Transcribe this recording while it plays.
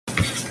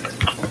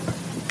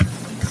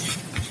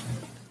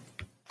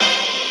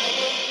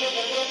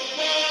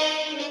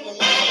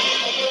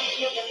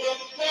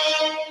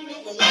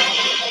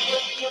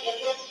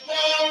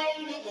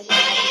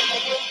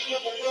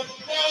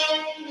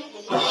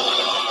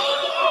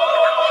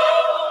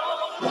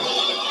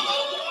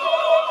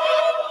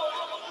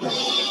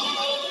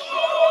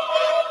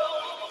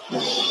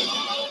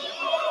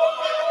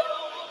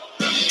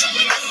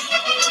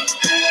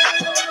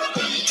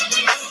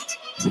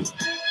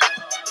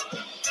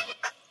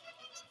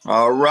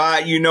All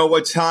right, you know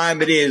what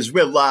time it is.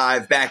 We're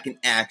live, back in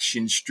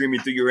action, streaming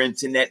through your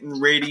internet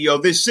and radio.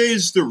 This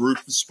is the Root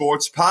for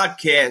Sports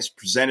podcast,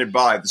 presented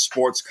by the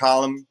Sports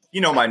Column.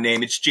 You know my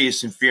name. It's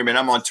Jason Fearman.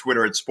 I'm on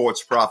Twitter at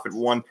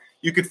SportsProfit1.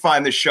 You can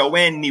find the show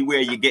anywhere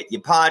you get your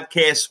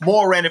podcasts.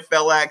 More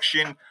NFL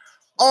action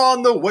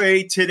on the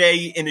way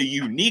today in a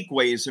unique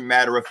way. As a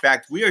matter of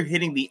fact, we are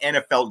hitting the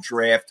NFL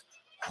draft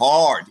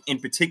hard, in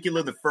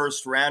particular the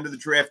first round of the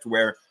draft,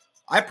 where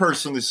I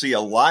personally see a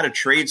lot of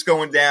trades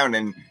going down.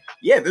 And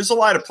yeah, there's a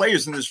lot of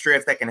players in this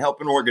draft that can help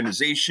an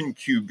organization,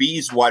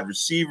 QBs, wide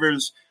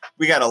receivers.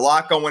 We got a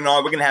lot going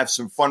on. We're going to have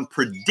some fun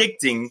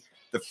predicting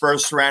the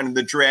first round of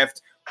the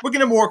draft. We're going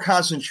to more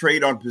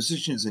concentrate on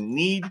positions in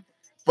need.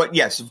 But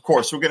yes, of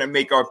course, we're going to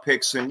make our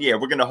picks, and yeah,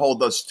 we're going to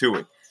hold us to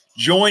it.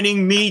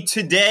 Joining me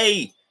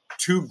today,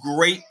 two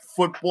great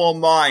football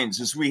minds,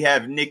 as we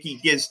have Nikki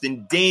Gist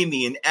and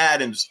Damian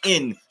Adams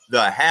in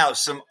the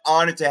house. I'm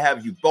honored to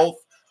have you both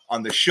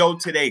on the show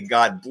today.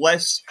 God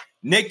bless.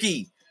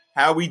 Nikki,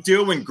 how we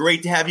doing?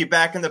 Great to have you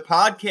back on the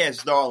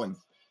podcast, darling.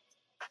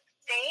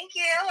 Thank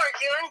you. We're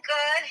doing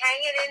good.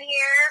 Hanging in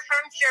here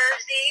from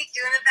Jersey,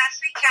 doing the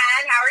best we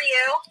can. How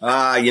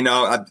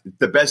are you?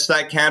 The best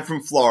I can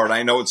from Florida.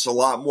 I know it's a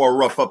lot more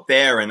rough up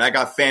there, and I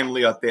got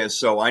family up there,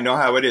 so I know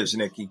how it is,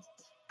 Nikki.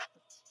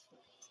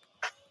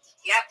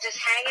 Yep, just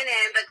hanging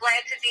in, but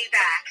glad to be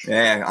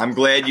back. Yeah, I'm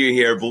glad you're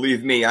here.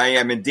 Believe me, I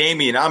am. And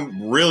Damian,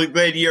 I'm really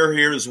glad you're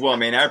here as well,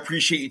 man. I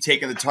appreciate you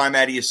taking the time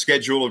out of your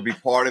schedule to be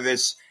part of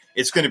this.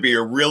 It's going to be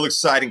a real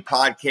exciting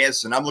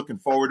podcast, and I'm looking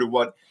forward to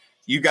what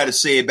you got to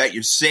say about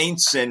your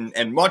Saints and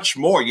much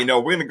more. You know,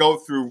 we're going to go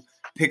through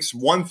picks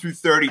 1 through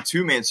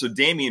 32, man. So,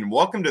 Damian,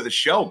 welcome to the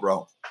show,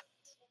 bro.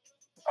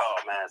 Oh,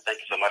 man, thank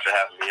you so much for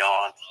having me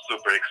on.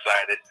 Super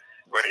excited.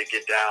 Ready to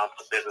get down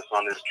to business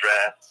on this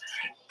draft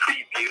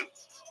preview.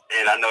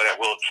 And I know that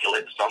we'll kill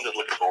it, so I'm just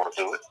looking forward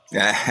to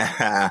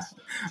it.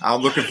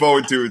 I'm looking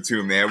forward to it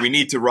too, man. We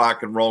need to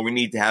rock and roll. We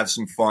need to have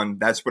some fun.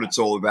 That's what it's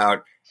all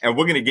about. And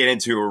we're going to get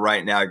into it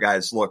right now,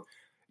 guys. Look,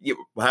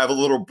 we'll have a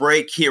little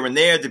break here and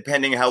there,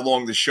 depending on how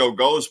long the show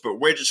goes, but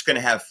we're just going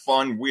to have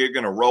fun. We're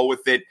going to roll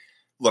with it.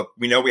 Look,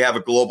 we know we have a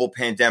global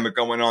pandemic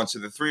going on, so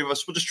the three of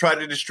us will just try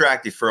to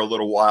distract you for a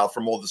little while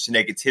from all this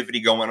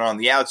negativity going on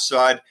the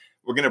outside.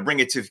 We're going to bring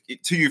it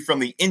to you from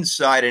the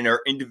inside in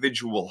our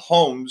individual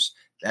homes.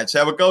 That's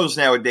how it goes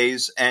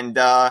nowadays. And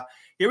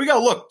here we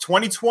go. Look,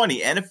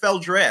 2020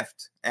 NFL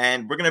draft.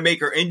 And we're going to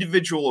make our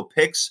individual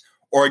picks,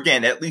 or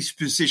again, at least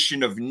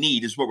position of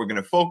need is what we're going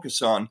to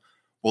focus on.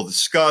 We'll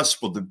discuss,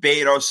 we'll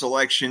debate our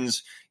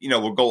selections. You know,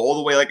 we'll go all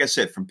the way, like I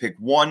said, from pick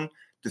 1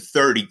 to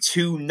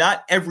 32.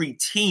 Not every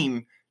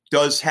team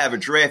does have a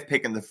draft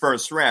pick in the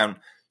first round.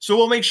 So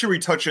we'll make sure we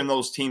touch on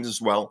those teams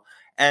as well.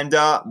 And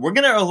we're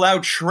going to allow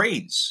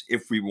trades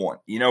if we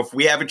want. You know, if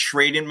we have a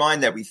trade in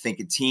mind that we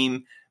think a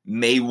team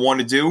may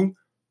want to do,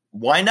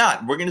 why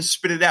not? We're going to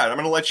spit it out. I'm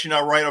going to let you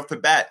know right off the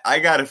bat. I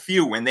got a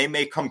few, and they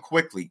may come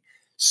quickly.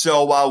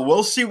 So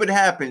we'll see what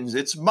happens.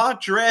 It's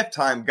mock draft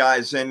time,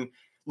 guys. And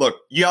look,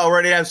 y'all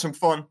ready to have some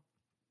fun?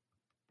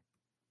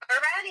 We're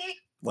ready.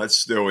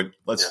 Let's do it.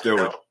 Let's do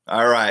it.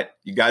 All right.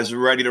 You guys are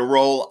ready to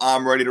roll.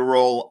 I'm ready to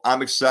roll.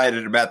 I'm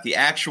excited about the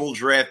actual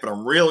draft, but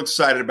I'm real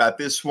excited about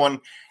this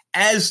one,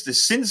 as the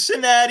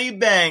Cincinnati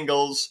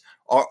Bengals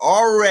are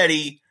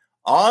already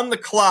on the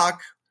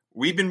clock.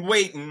 We've been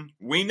waiting.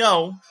 We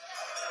know.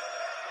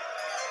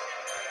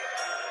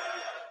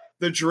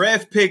 The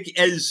draft pick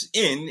is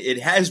in.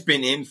 It has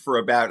been in for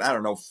about,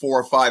 4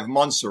 or 5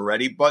 months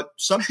already, but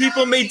some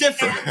people may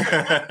differ.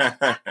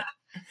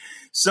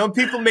 Some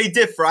people may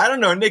differ. I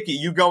don't know, Nikki,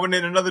 you going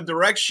in another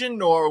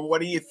direction, or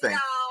what do you think? No,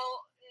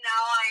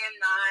 I am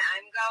not.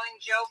 I'm going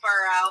Joe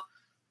Burrow.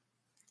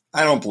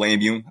 I don't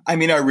blame you. I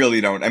mean, I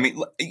really don't. I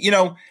mean,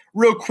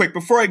 real quick,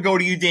 before I go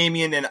to you,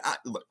 Damian, and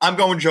I'm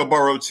going Joe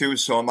Burrow too,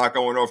 so I'm not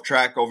going off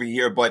track over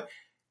here, but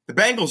the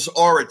Bengals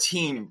are a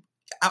team.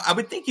 I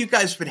would think you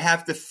guys would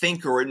have to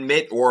think or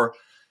admit or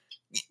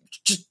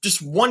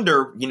just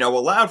wonder,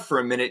 aloud for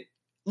a minute.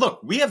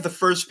 Look, we have the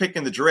first pick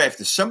in the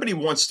draft. If somebody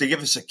wants to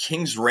give us a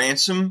king's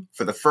ransom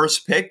for the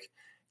first pick,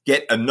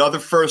 get another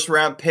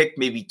first-round pick,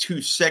 maybe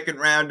 2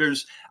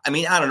 second-rounders. I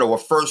mean, I don't know, a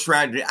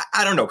first-rounder.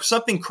 I don't know,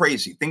 something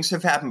crazy. Things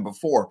have happened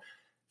before.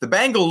 The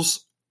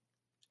Bengals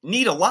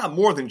need a lot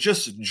more than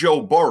just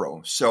Joe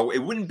Burrow, so it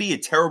wouldn't be a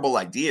terrible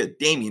idea.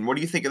 Damian, what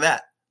do you think of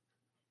that?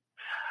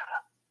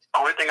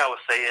 Only thing I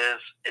would say is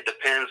it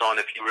depends on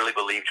if you really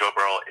believe Joe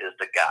Burrow is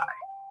the guy.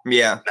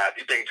 Yeah. Now, if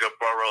you think Joe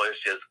Burrow is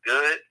just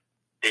good,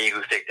 then you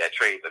can take that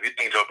trade. But if you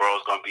think Joe Burrow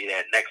is going to be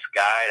that next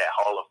guy, that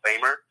Hall of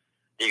Famer,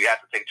 you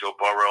have to take Joe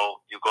Burrow.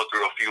 You go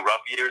through a few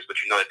rough years, but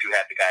you know that you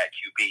have the guy at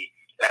QB.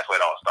 That's where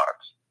it all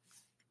starts.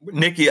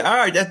 Nikki, all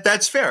right,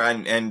 that's fair,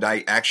 and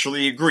I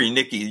actually agree.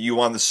 Nikki, you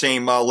on the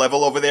same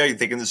level over there? You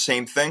thinking the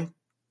same thing?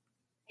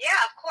 Yeah,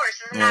 of course.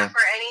 Isn't that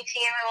for any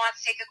team that wants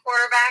to take a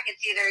quarterback?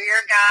 It's either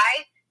your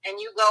guy and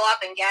you go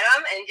up and get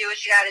him and do what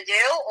you got to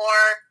do, or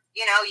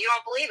you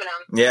don't believe in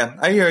him. Yeah,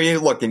 I hear you.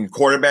 Look, in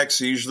quarterbacks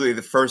are usually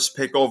the first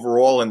pick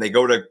overall, and they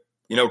go to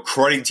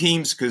cruddy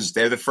teams because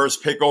they're the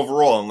first pick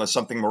overall unless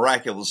something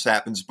miraculous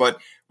happens. But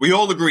we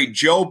all agree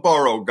Joe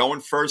Burrow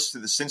going first to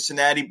the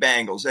Cincinnati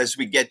Bengals. As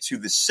we get to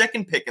the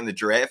second pick in the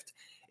draft,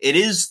 it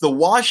is the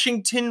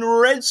Washington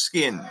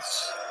Redskins.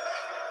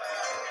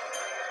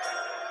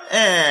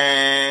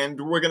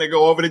 And we're going to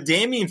go over to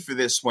Damien for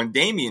this one.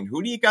 Damien,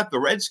 who do you got the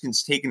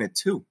Redskins taking it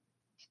to?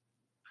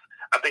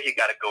 I think you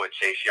got to go with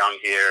Chase Young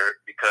here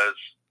because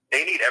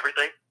they need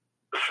everything.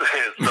 So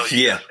at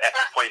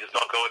this point, you just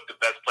don't go with the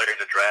best player in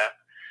the draft.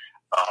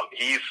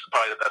 He's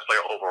probably the best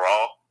player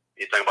overall.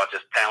 You're talking about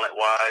just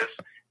talent-wise.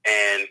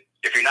 And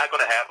if you're not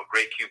going to have a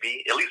great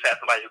QB, at least have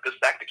somebody who can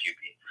sack the QB.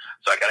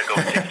 So I got to go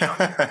with Chase Young.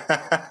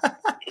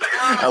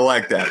 I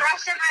like that.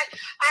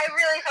 I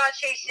really thought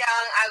Chase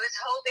Young, I was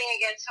hoping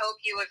against hope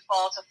he would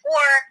fall to 4.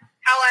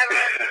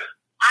 However,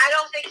 I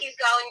don't think he's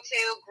going to.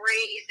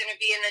 Great. He's going to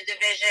be in the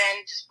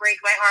division. Just break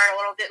my heart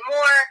a little bit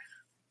more.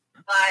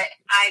 But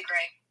I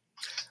agree.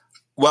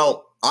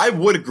 Well, I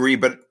would agree,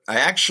 but I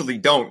actually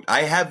don't.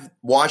 I have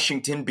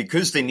Washington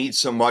because they need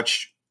so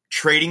much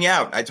trading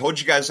out. I told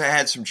you guys I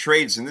had some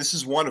trades, and this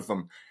is one of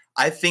them.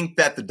 I think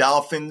that the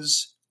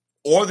Dolphins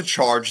or the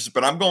Chargers,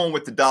 but I'm going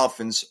with the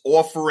Dolphins,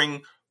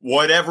 offering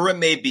whatever it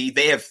may be.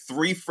 They have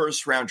 3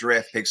 first-round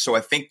draft picks, so I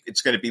think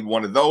it's going to be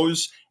one of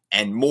those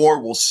and more.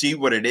 We'll see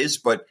what it is,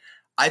 but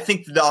I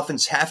think the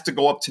Dolphins have to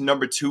go up to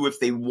number 2 if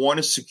they want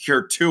to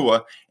secure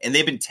Tua, and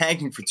they've been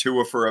tanking for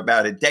Tua for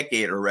about a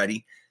decade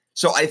already.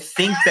 So I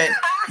think that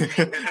for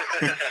 2 years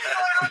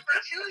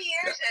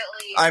at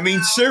least. I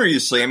mean,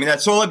 seriously. I mean,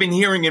 that's all I've been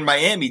hearing in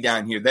Miami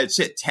down here. That's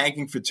it,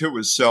 tanking for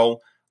Tua.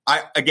 So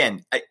I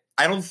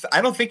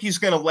don't think he's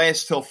going to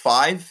last till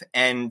 5.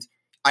 And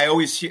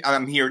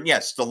I'm hearing,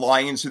 yes, the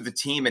Lions are the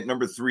team at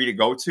number 3 to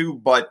go to.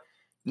 But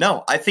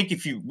no, I think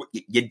if you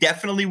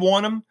definitely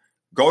want him,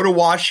 go to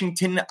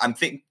Washington. I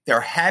think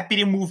they're happy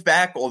to move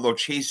back, although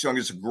Chase Young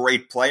is a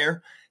great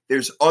player.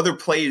 There's other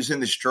players in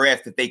this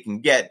draft that they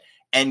can get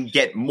and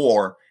get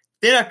more.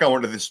 They're not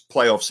going to the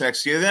playoffs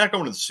next year. They're not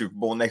going to the Super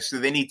Bowl next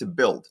year. They need to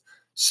build.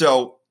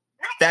 So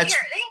next year,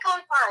 they ain't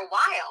going for a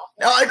while.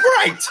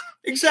 Right.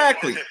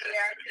 Exactly.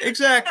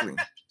 Exactly.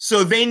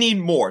 So they need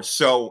more.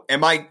 So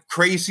am I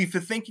crazy for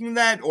thinking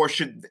that, or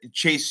should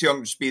Chase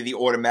Young just be the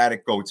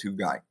automatic go-to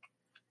guy?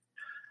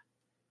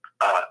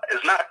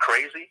 It's not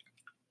crazy,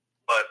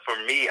 but for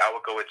me, I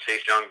would go with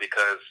Chase Young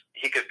because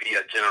he could be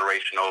a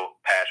generational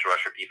pass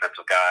rusher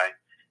defensive guy.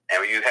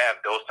 And when you have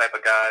those type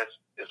of guys,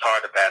 it's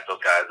hard to pass those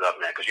guys up,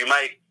 man. Because you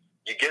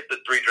get the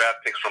 3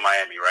 draft picks from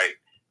Miami, right?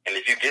 And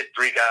if you get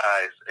 3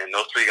 guys, and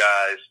those 3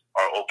 guys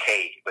are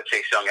okay, but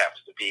Chase Young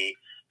happens to be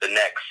the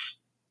next,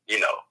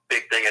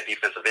 big thing at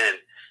defensive end,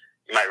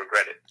 you might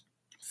regret it.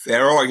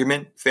 Fair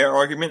argument.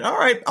 All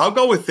right, I'll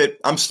go with it.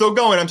 I'm still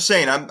going. I'm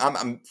saying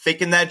I'm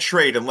thinking that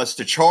trade, unless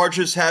the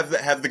Chargers have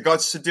the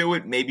guts to do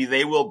it, maybe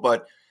they will.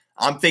 But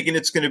I'm thinking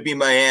it's going to be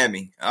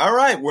Miami. All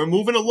right, we're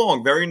moving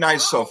along. Very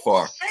nice so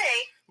far.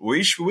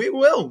 We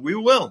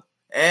will.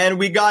 And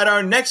we got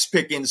our next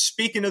pick in.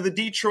 Speaking of the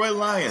Detroit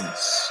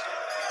Lions,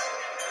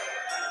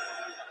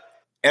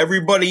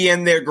 everybody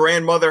and their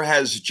grandmother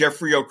has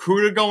Jeffrey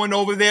Okudah going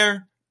over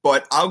there.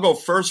 But I'll go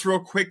first real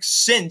quick.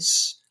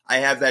 Since I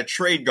have that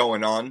trade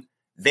going on,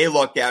 they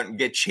luck out and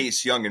get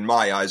Chase Young in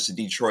my eyes, the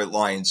Detroit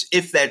Lions,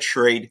 if that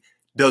trade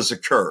does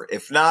occur.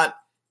 If not,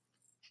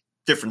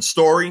 different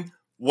story.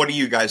 What do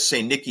you guys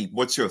say? Nikki,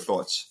 what's your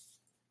thoughts?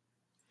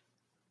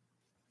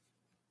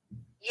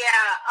 Yeah,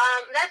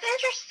 that's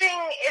interesting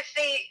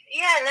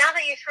now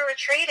that you threw a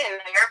trade in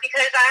there,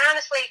 because I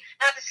honestly,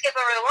 not to skip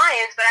over the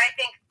Lions, but I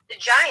think the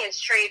Giants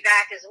trade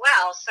back as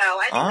well. So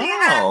I think we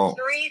have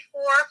 3,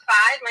 4,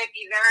 5 might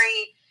be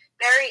very,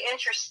 very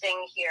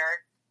interesting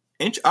here.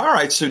 All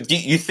right, so do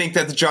you think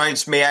that the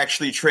Giants may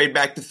actually trade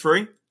back to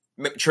 3?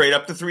 Trade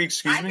up to 3,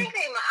 excuse me? I think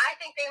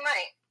they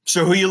might.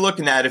 So who are you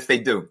looking at if they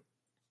do?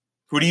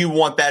 Who do you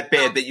want that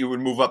bad that you would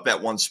move up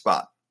that one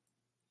spot?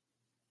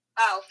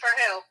 Oh, for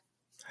who?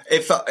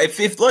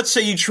 If let's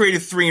say you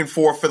traded 3 and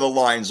 4 for the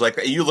Lions, like,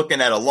 are you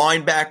looking at a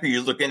linebacker? Are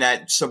you looking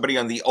at somebody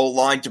on the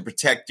O-line to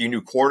protect your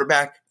new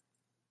quarterback?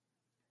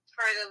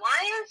 For the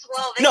Lions?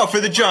 Well, no, for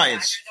the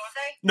Giants.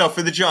 No,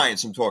 for the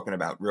Giants I'm talking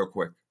about, real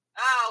quick.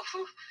 Oh,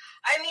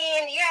 I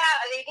mean, yeah,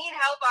 they need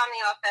help on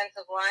the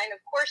offensive line. Of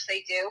course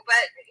they do,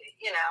 but,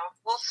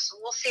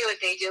 we'll see what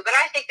they do. But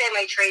I think they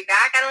may trade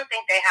back. I don't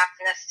think they have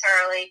to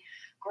necessarily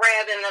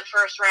grab in the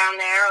first round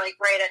there, like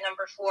right at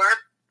number 4.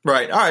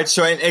 Right. All right.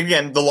 So, and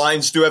again, the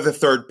Lions do have the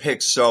 3rd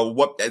pick.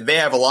 So they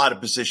have a lot of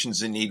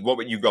positions in need. What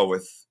would you go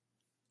with?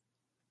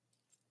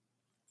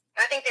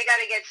 I think they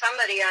got to get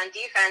somebody on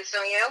defense,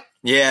 don't you?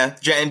 Yeah.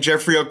 And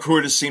Jeffrey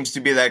Okudah seems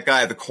to be that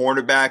guy, the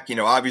cornerback.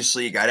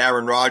 Obviously you got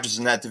Aaron Rodgers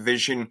in that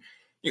division.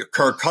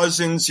 Kirk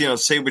Cousins,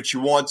 say what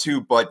you want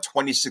to, but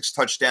 26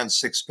 touchdowns,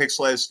 6 picks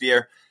last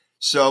year.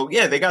 So,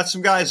 yeah, they got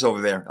some guys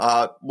over there.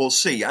 We'll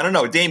see. I don't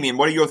know. Damien,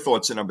 what are your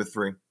thoughts at number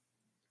 3?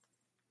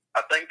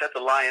 I think that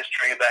the Lions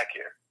trade back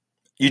here.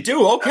 You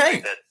do?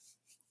 Okay.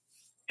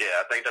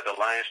 I think that the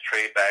Lions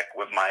trade back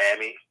with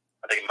Miami.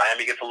 I think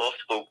Miami gets a little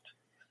spooked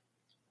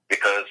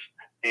because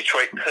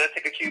Detroit could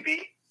take a QB,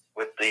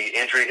 with the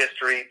injury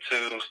history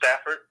to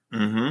Stafford.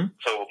 Mm-hmm.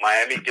 So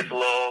Miami gets a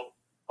little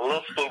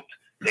spooked.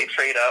 They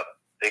trade up.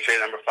 They trade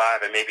number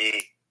 5 and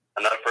maybe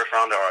another first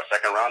rounder or a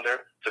second rounder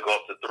to go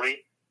up to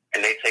 3,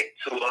 and they take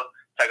Tua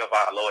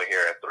Tagovailoa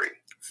here at 3.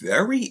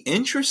 Very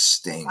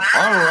interesting. Wow.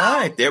 All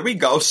right, there we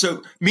go.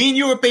 So me and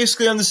you are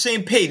basically on the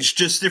same page,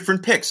 just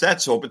different picks.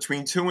 That's all,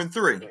 between 2 and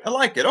 3. I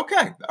like it.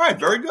 Okay. All right.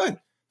 Very good.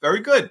 Very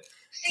good.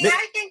 See,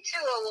 I think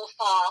Tua will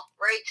fall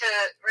right to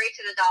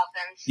the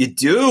Dolphins. You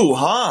do,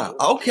 huh?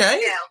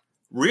 Okay. Yeah.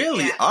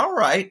 Really? Yeah. All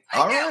right.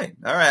 All right.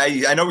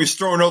 I know he's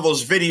throwing all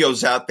those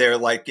videos out there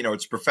like,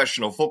 it's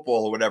professional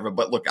football or whatever,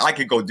 but look, I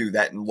could go do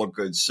that and look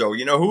good. So,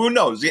 who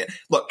knows? Yeah.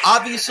 Look,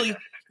 obviously,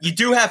 you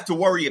do have to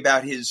worry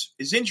about his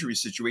injury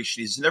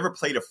situation. He's never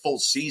played a full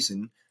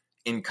season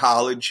in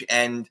college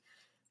and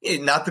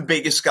not the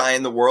biggest guy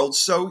in the world.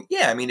 So,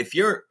 yeah, I mean, if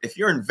you're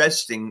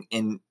investing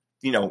in,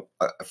 a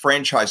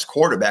franchise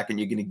quarterback and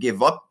you're going to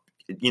give up,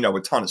 a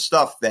ton of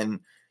stuff, then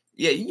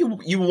yeah,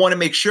 you want to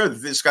make sure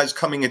that this guy's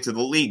coming into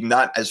the league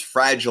not as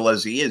fragile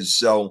as he is.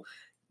 So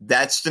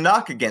that's the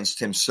knock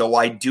against him. So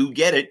I do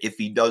get it if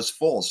he does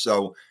fall.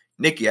 So,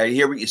 Nikki, I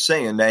hear what you're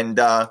saying. And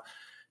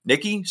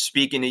Nikki,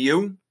 speaking of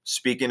you,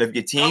 speaking of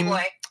your team. Oh,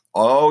 boy.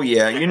 Oh,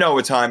 yeah, you know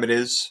what time it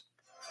is.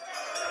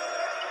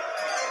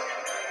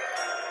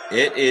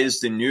 It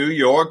is the New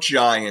York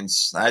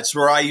Giants. That's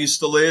where I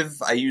used to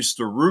live. I used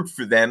to root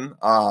for them,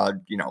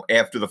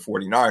 after the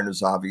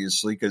 49ers,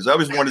 obviously, because I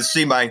always wanted to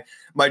see my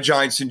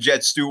Giants and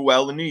Jets do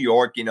well in New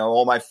York.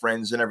 All my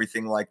friends and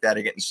everything like that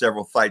are getting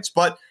several fights.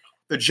 But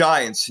the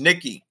Giants,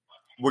 Nikki,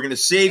 we're going to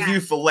save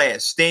you for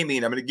last.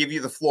 Damien, I'm going to give you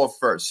the floor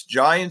first.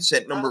 Giants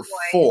at number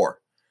 4.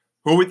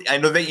 I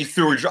know that you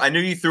threw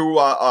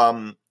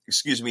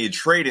a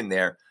trade in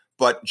there,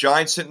 but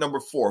Giants at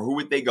number 4, who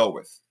would they go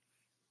with?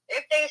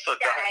 If they stay,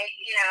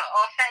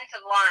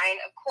 offensive line,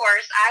 of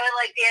course, I would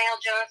like Daniel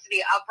Jones to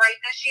be upright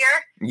this year.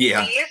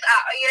 Yeah. Please.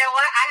 You know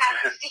what?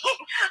 I haven't seen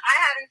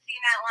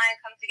that line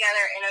come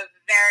together in a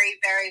very,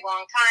 very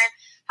long time.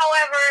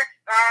 However,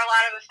 there are a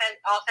lot of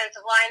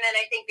offensive linemen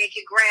I think they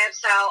could grab.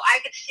 So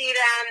I could see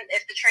them,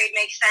 if the trade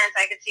makes sense,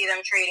 I could see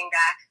them trading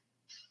back.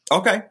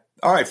 Okay.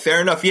 All right,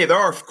 fair enough. Yeah, there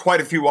are quite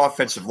a few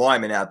offensive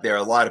linemen out there.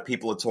 A lot of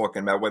people are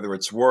talking about whether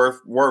it's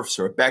Wirfs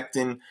or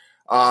Becton.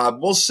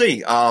 We'll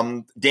see.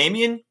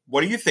 Damien, what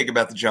do you think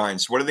about the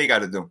Giants? What do they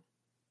got to do?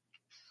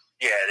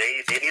 Yeah,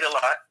 they need a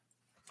lot.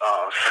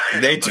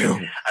 They do.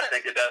 I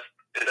think it does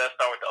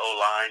start with the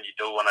O-line. You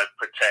do want to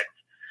protect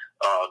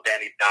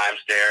Danny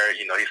Dimes there.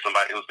 He's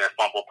somebody who's been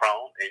fumble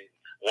prone, and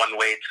one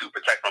way to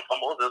protect from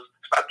fumbles is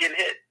stop getting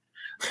hit.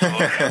 So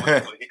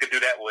he could do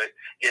that with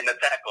getting a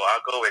tackle.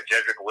 I'll go with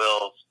Jedrick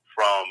Wills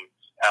from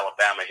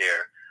Alabama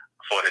here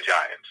for the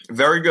Giants.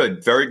 Very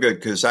good,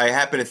 because I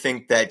happen to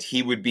think that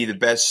he would be the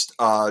best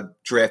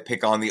draft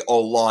pick on the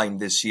O-line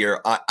this year.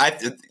 I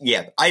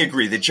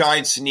agree. The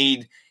Giants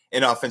need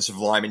an offensive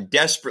lineman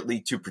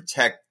desperately to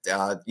protect,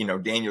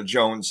 Daniel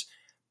Jones.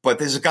 But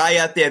there's a guy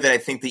out there that I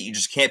think that you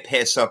just can't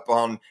pass up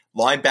on,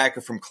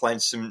 linebacker from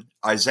Clemson,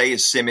 Isaiah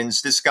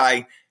Simmons. This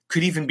guy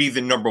could even be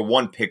the number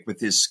 1 pick with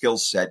his skill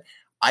set.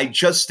 I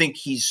just think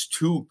he's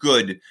too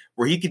good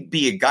where he could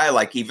be a guy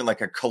like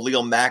a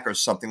Khalil Mack or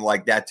something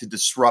like that to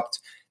disrupt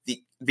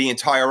the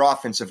entire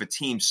offense of a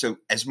team. So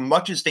as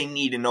much as they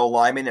need an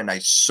O-lineman, and I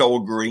so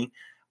agree,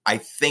 I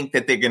think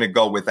that they're going to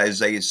go with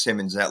Isaiah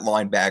Simmons, that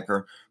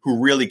linebacker,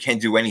 who really can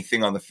do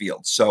anything on the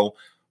field. So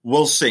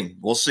we'll see.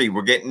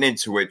 We're getting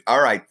into it.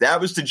 All right,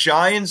 that was the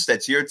Giants.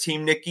 That's your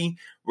team, Nikki.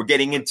 We're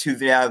getting into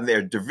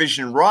their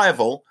division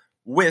rival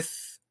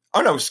with –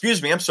 oh, no,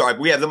 excuse me. I'm sorry.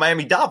 We have the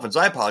Miami Dolphins.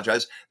 I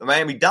apologize. The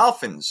Miami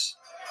Dolphins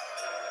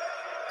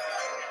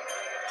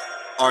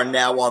are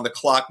now on the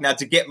clock. Now,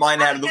 to get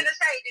mine out of the – I was going to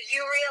say, did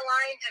you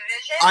realign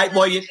division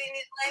between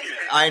these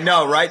legs? I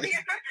know, right?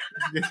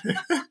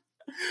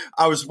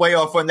 I was way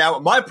off on that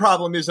one. My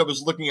problem is I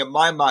was looking at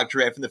my mock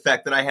draft and the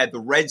fact that I had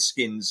the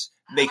Redskins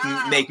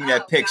making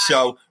that pick.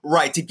 So,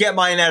 right, to get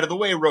mine out of the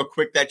way real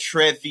quick, that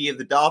trade via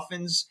the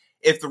Dolphins –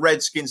 if the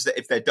Redskins,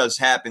 if that does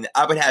happen,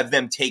 I would have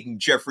them taking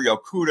Jeffrey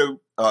Okudah,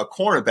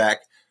 cornerback,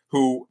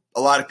 who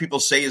a lot of people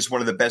say is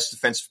one of the best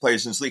defensive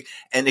players in this league.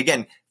 And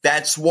again,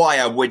 that's why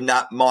I would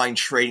not mind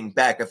trading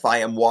back if I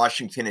am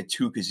Washington at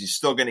 2, because he's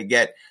still going to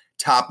get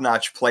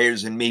top-notch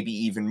players and maybe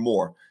even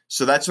more.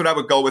 So that's what I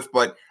would go with.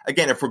 But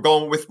again, if we're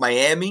going with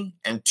Miami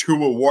and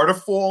Tua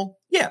Waterfall,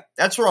 yeah,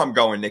 that's where I'm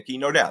going, Nikki,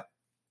 no doubt.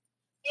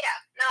 Yeah,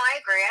 no, I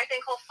agree. I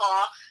think he'll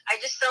fall. I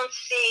just don't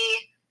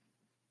see...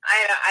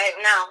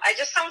 I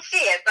just don't see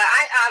it, but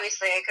I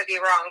could be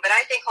wrong, but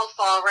I think he'll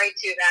fall right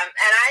to them, and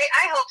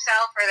I hope so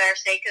for their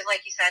sake, because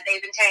like you said,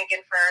 they've been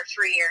tanking for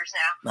 3 years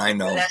now. I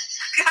know.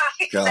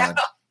 God.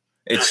 So.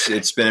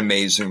 It's been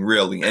amazing,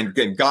 really, and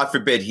God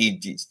forbid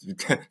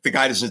the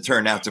guy doesn't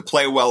turn out to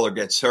play well or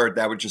gets hurt.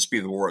 That would just be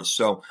the worst.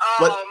 So,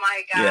 my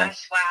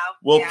gosh, wow.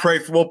 We'll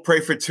pray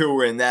for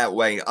Tua in that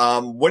way.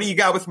 What do you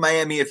got with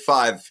Miami at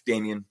 5,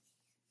 Damien?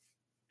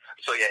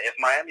 So yeah, if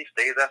Miami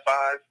stays at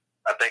 5.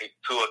 I think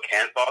Tua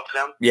can fall to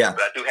them. Yeah.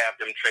 But I do have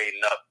them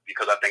trading up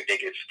because I think they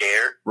get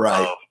scared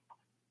of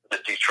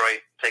with Detroit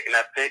taking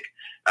that pick.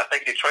 I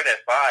think Detroit at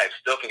 5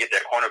 still can get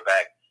their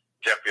cornerback,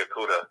 Jeffrey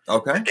Okudah.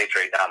 Okay. If they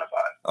trade down to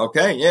 5.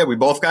 Okay, yeah, we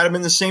both got him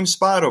in the same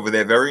spot over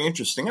there. Very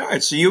interesting. All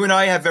right, so you and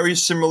I have very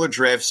similar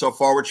drafts so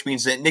far, which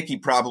means that Nikki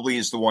probably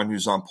is the one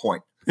who's on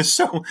point.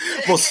 So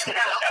we'll see.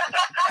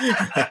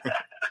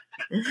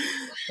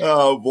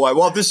 Oh, boy.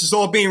 Well, this is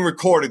all being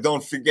recorded.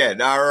 Don't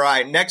forget. All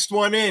right, next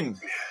one in.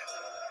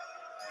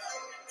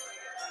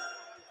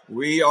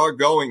 We are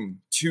going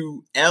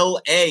to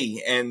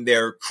L.A. and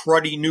their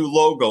cruddy new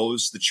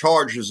logos, the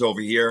Chargers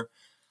over here.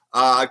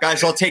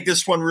 Guys, I'll take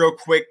this one real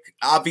quick.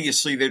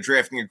 Obviously, they're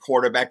drafting a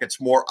quarterback. It's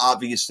more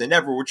obvious than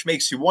ever, which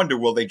makes you wonder,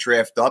 will they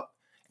draft up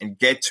and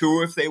get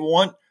Tua if they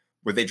want?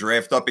 Will they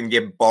draft up and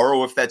get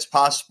Burrow if that's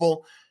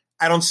possible?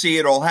 I don't see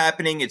it all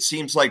happening. It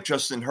seems like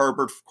Justin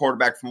Herbert,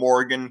 quarterback from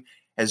Oregon,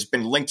 has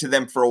been linked to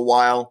them for a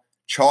while.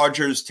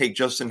 Chargers take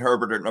Justin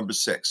Herbert at number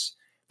 6.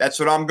 That's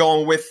what I'm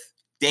going with.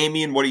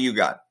 Damian, what do you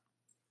got?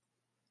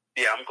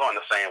 Yeah, I'm going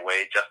the same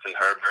way, Justin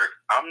Herbert.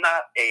 I'm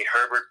not a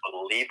Herbert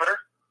believer,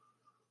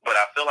 but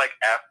I feel like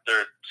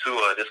after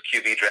Tua, this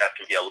QB draft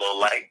can be a little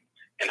light,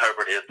 and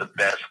Herbert is the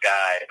best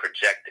guy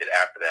projected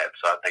after that,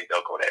 so I think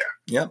they'll go there.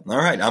 Yep,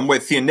 all right. I'm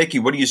with you. Nikki,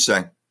 what do you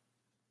say?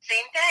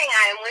 Same thing.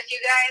 I'm with you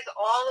guys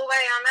all the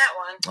way on that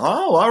one.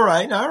 Oh, all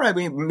right. All right.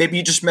 Maybe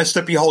you just messed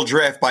up your whole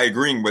draft by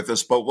agreeing with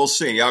us, but we'll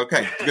see.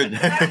 Okay, good. We're going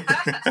to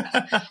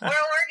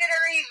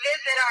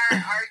revisit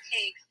our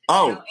takes.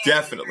 Oh,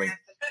 definitely.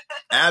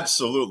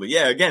 Absolutely.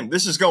 Yeah, again,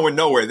 this is going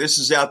nowhere. This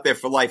is out there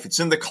for life. It's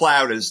in the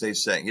cloud, as they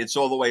say. It's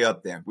all the way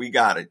up there. We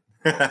got it.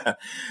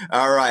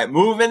 All right,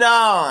 moving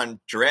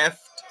on.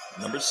 Draft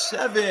number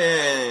 7.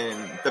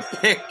 The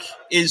pick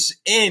is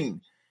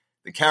in.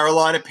 The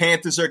Carolina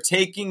Panthers are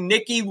taking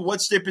Nikki.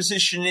 What's their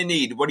position in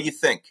need? What do you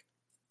think?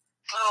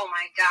 Oh,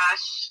 my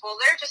gosh. Well,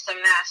 they're just a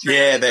mess. Really.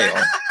 Yeah, they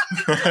are.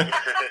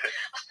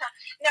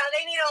 No,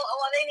 they need a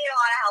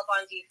lot of help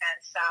on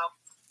defense, so.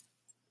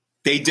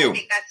 They do. I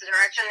think that's the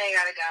direction they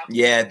got to go.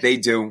 Yeah, they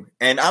do.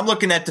 And I'm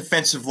looking at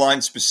defensive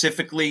line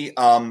specifically.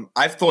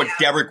 I've thought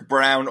Derek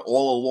Brown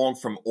all along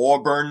from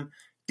Auburn.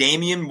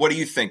 Damian, what are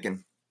you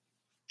thinking?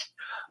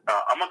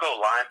 I'm going to go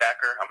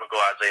linebacker. I'm going to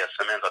go Isaiah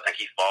Simmons. I think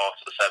he falls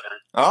to the 7.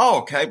 Oh,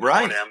 okay,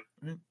 right.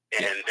 And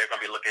they're going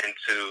to be looking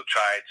to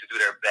try to do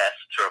their best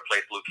to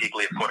replace Luke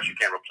Kuechly. Of course, you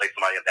can't replace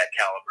somebody of that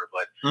caliber,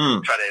 but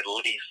try to at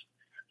least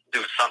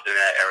do something in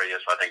that area.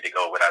 So I think they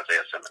go with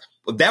Isaiah Simmons.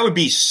 Well, that would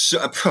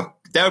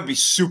be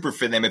super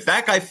for them. If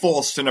that guy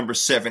falls to number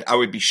 7, I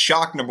would be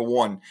shocked, number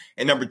 1.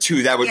 And number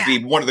 2, that would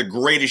be one of the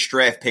greatest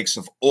draft picks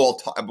of all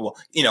time. Well,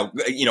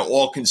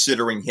 all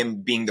considering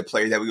him being the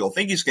player that we all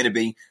think he's going to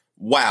be.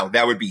 Wow,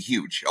 that would be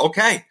huge.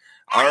 Okay.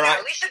 All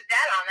right. We should bet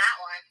on that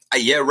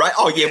one. Yeah, right.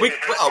 Oh, yeah,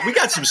 we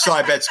got some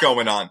side bets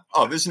going on.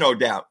 Oh, there's no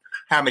doubt.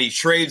 How many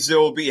trades there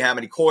will be, how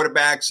many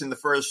quarterbacks in the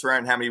first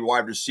round, how many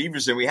wide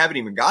receivers, and we haven't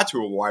even got to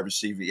a wide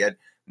receiver yet.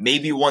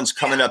 Maybe one's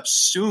coming up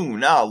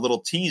soon. A little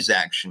tease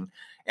action.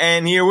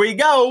 And here we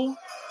go.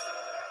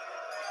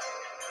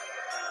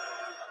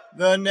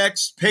 The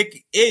next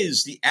pick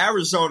is the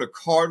Arizona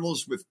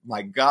Cardinals with,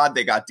 my God,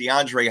 they got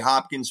DeAndre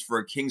Hopkins for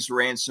a king's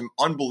ransom.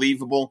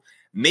 Unbelievable.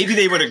 Maybe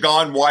they would have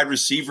gone wide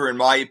receiver, in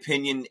my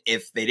opinion,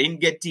 if they didn't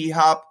get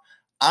D-Hop.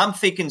 I'm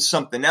thinking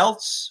something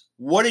else.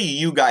 What are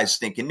you guys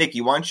thinking?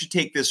 Nikki, why don't you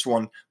take this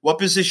one? What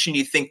position do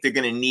you think they're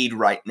going to need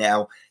right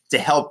now to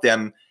help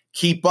them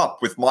keep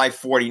up with my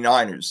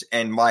 49ers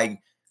and my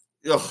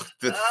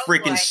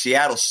freaking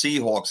Seattle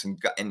Seahawks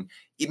and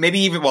maybe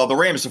even, well, the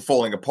Rams are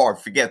falling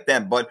apart. Forget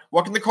them. But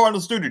what can the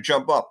Cardinals do to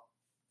jump up?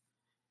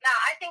 No,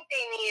 I think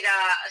they need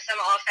some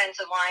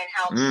offensive line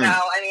help. So,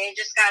 I mean, they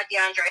just got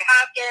DeAndre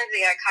Hopkins.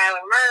 They got Kyler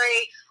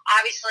Murray.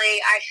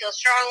 Obviously, I feel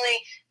strongly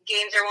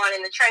games are won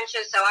in the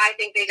trenches, so I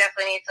think they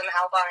definitely need some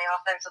help on the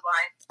offensive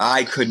line.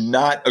 I could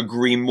not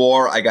agree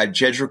more. I got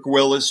Jedrick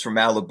Willis from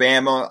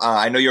Alabama.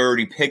 I know you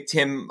already picked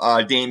him,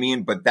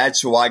 Damian, but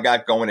that's who I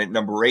got going at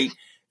number 8.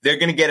 They're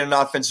going to get an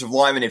offensive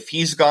lineman. If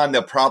he's gone,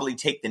 they'll probably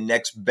take the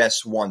next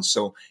best one.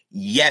 So,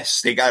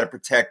 yes, they got to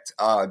protect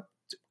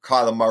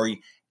Kyler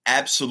Murray.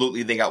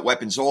 Absolutely. They got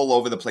weapons all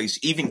over the place,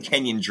 even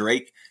Kenyon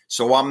Drake.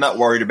 So I'm not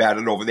worried about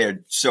it over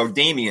there. So,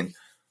 Damian,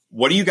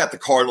 what do you got the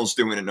Cardinals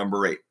doing at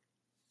number 8?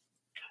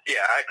 Yeah,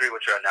 I agree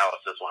with your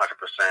analysis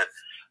 100%.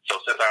 So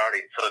since I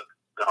already took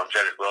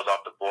Jedrick Wills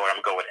off the board,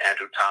 I'm going to go with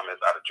Andrew Thomas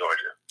out of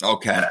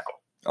Georgia.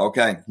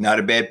 Okay. Not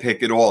a bad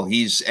pick at all.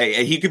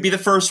 He could be the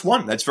first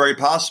one. That's very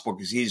possible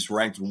because he's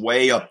ranked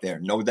way up there.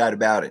 No doubt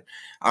about it.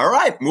 All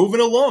right. Moving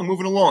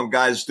along.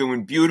 Guys,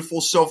 doing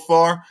beautiful so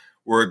far.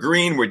 We're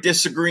agreeing. We're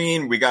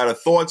disagreeing. We got our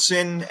thoughts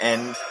in,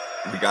 and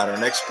we got our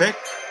next pick.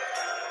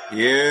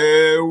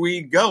 Here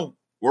we go.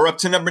 We're up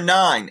to number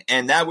 9,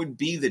 and that would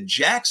be the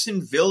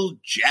Jacksonville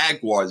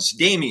Jaguars.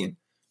 Damian,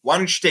 why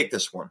don't you take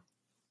this one?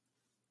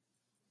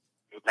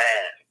 Man,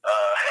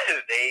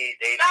 they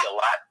need a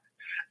lot.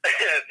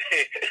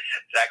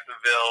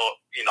 Jacksonville,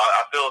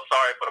 I feel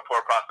sorry for the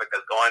poor prospect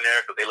that's going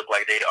there because they look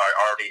like they are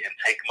already in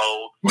tank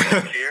mode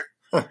this year.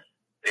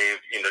 They've,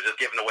 just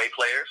giving away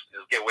players.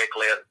 Just give away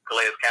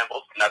Calais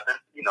Campbell for nothing,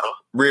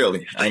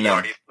 Really? So I know.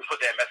 You already put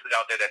that message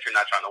out there that you're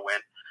not trying to win.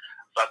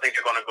 So I think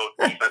you're going to go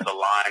defensive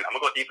line. I'm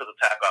going to go defensive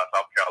tackle out of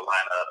South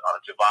Carolina,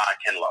 Javon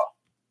Kinlaw.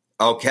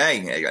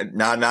 Okay.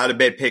 Not a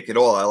bad pick at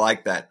all. I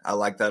like that. I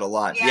like that a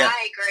lot. Yeah,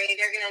 I agree.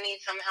 They're going to need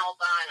some help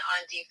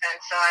on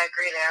defense, so I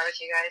agree there with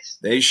you guys.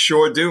 They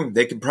sure do.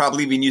 They could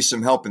probably even use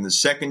some help in the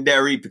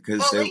secondary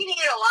because they need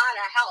a lot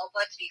of help,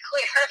 let's be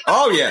clear.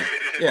 Oh, yeah.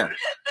 Yeah.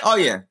 Oh,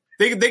 yeah.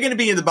 They're going to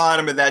be in the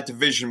bottom of that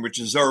division, which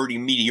is already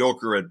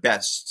mediocre at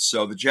best.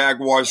 So the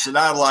Jaguars, so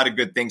not a lot of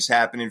good things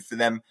happening for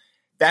them.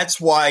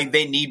 That's why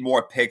they need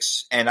more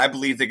picks, and I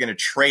believe they're going to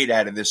trade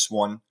out of this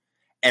one.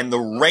 And the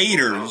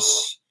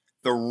Raiders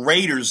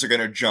are going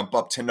to jump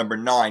up to number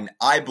 9,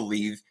 I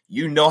believe.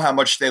 You know how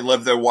much they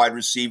love their wide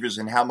receivers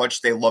and how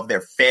much they love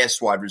their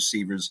fast wide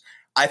receivers.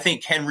 I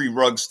think Henry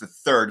Ruggs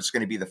III is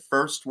going to be the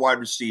first wide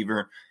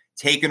receiver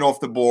taken off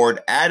the board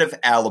out of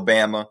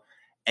Alabama,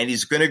 and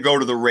he's going to go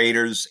to the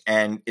Raiders,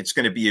 and it's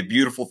going to be a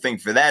beautiful thing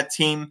for that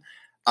team.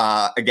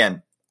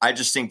 Again, I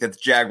just think that the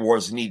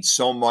Jaguars need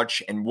so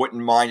much and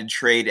wouldn't mind a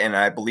trade, and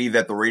I believe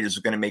that the Raiders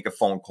are going to make a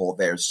phone call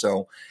there.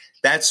 So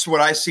that's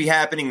what I see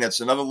happening. That's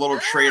another little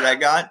trade I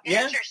got.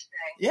 Interesting.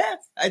 Yeah.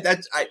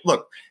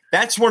 Look,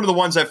 that's one of the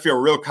ones I feel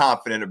real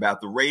confident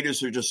about. The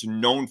Raiders are just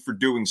known for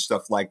doing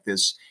stuff like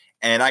this,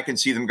 and I can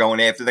see them going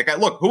after that guy.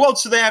 Look, who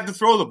else do they have to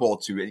throw the ball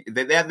to?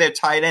 They have their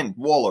tight end,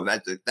 Waller.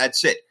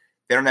 That's it.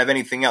 They don't have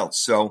anything else.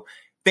 So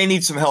they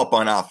need some help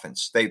on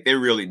offense. They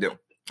really do.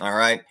 All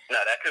right. No,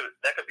 that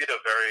could be a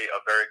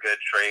very good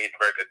trade,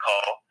 very good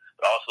call.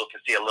 But also can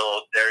see a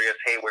little Darius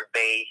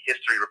Hayward-Bay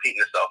history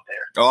repeating itself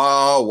there.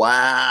 Oh,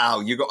 wow.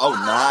 You go, oh,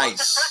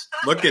 nice.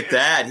 Look at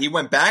that. He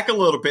went back a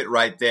little bit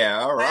right there.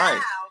 All right.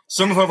 Wow.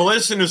 Some of our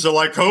listeners are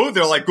like, who?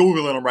 They're like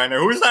Googling him right now.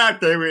 Who's that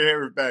David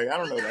Hayward-Bay? I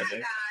don't know that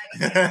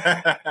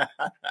name.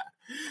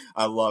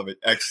 I love it.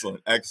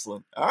 Excellent.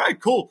 Excellent. All right,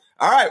 cool.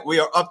 All right, we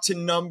are up to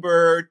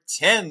number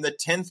 10. The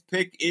 10th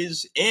pick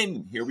is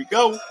in. Here we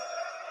go.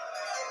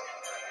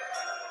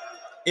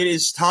 It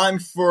is time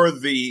for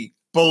the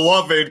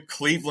beloved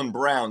Cleveland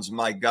Browns.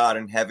 My God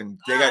in heaven.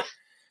 They got.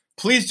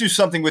 Please do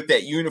something with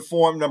that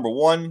uniform, number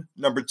 1.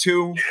 Number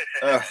 2.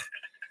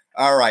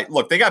 All right.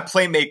 Look, they got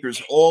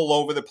playmakers all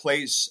over the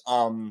place.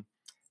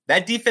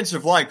 That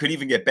defensive line could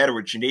even get better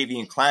with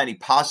Jadeveon Clowney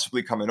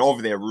possibly coming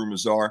over there,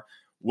 rumors are.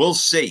 We'll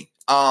see.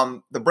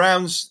 The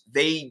Browns,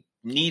 they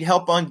need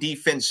help on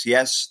defense,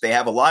 yes. They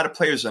have a lot of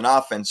players on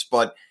offense,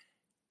 but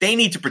they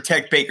need to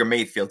protect Baker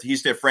Mayfield.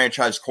 He's their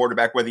franchise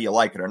quarterback, whether you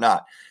like it or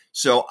not.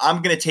 So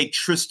I'm going to take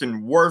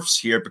Tristan Wirfs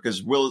here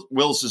because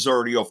Wills is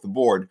already off the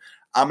board.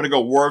 I'm going to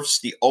go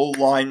Wirfs, the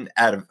O-line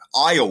out of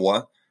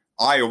Iowa.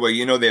 Iowa,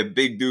 they're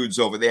big dudes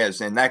over there,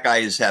 and that guy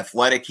is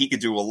athletic. He could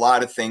do a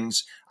lot of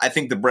things. I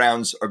think the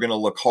Browns are going to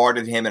look hard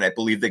at him, and I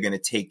believe they're going to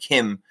take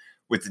him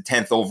with the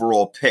 10th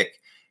overall pick.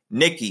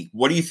 Nikki,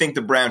 what do you think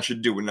the Browns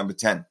should do with number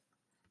 10?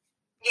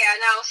 Yeah,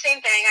 no, same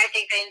thing. I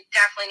think they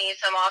definitely need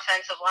some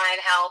offensive line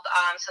help.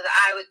 So that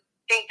I would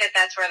think that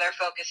that's where their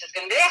focus is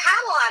going to be. They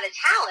have a lot of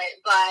talent,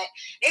 but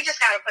they just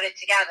got to put it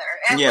together.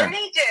 And when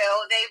they do,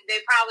 they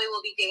probably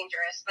will be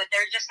dangerous, but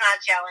they're just not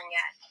gelling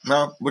yet.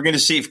 Well, we're going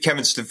to see if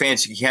Kevin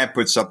Stefanski can't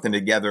put something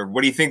together.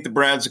 What do you think the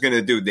Browns are going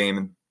to do,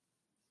 Damon?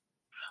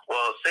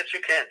 Well, since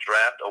you can't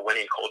draft a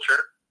winning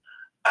culture,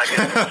 I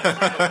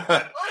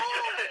guess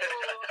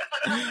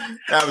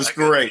that was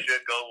great. You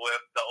should go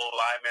with the old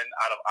lineman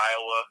out of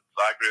Iowa.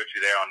 So I agree with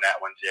you there on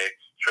that one, Jay.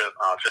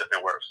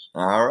 Tristan Wirfs.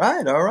 All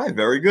right.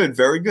 Very good.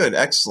 Very good.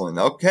 Excellent.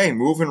 Okay,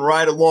 moving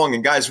right along.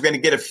 And guys, we're going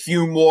to get a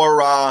few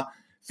more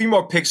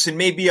picks and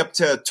maybe up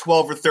to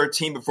 12 or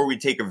 13 before we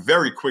take a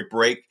very quick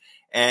break.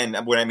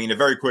 And when I mean a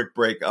very quick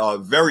break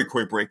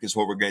is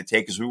what we're going to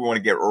take because we want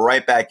to get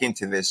right back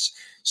into this.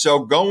 So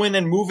going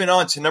and moving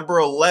on to number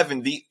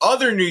 11, the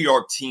other New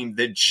York team,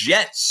 the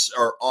Jets,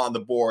 are on the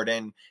board.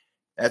 And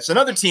that's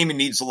another team that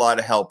needs a lot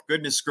of help.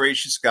 Goodness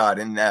gracious God.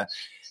 And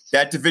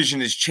that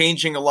division is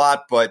changing a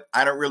lot, but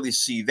I don't really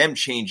see them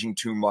changing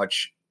too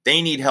much.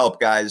 They need help,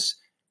 guys.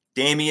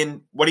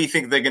 Damian, what do you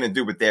think they're going to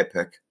do with their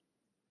pick?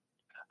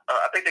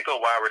 I think they go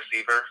wide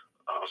receiver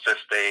since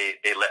they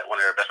let one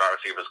of their best wide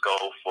receivers go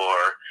for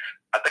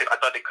 – I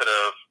thought they could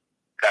have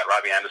got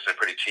Robbie Anderson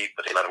pretty cheap,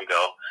 but they let him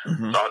go.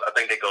 Mm-hmm. So I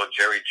think they go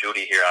Jerry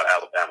Jeudy here out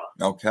of Alabama.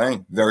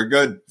 Okay. Very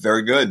good.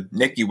 Very good.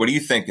 Nikki, what are you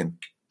thinking?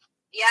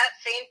 Yeah,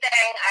 same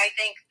thing. I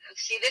think,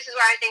 this is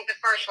where I think the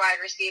first wide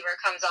receiver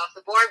comes off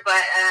the board,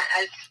 but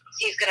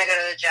he's going to go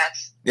to the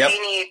Jets. Yep. They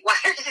need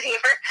wide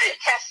receiver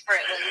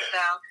desperately. So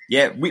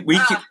yeah,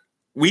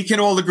 we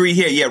can all agree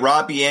here. Yeah,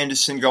 Robbie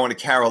Anderson going to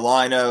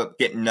Carolina,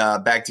 getting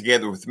back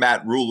together with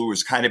Matt Rule, who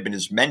has kind of been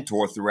his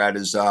mentor throughout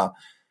his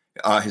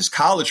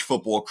college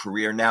football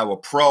career. Now a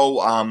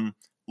pro.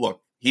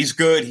 Look, he's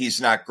good.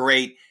 He's not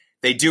great.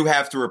 They do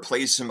have to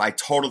replace him. I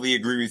totally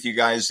agree with you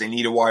guys. They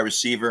need a wide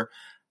receiver.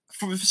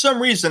 For some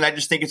reason, I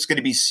just think it's going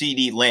to be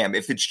CeeDee Lamb.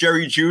 If it's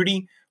Jerry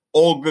Jeudy,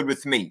 all good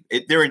with me.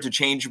 They're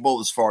interchangeable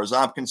as far as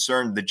I'm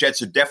concerned. The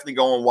Jets are definitely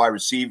going wide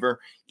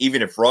receiver,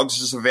 even if Ruggs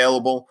is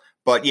available.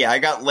 But, yeah, I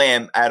got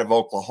Lamb out of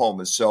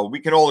Oklahoma. So we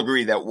can all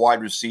agree that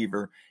wide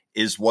receiver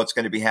is what's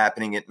going to be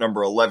happening at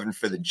number 11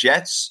 for the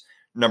Jets.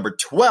 Number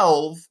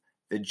 12,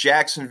 the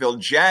Jacksonville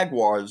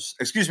Jaguars.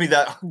 Excuse me,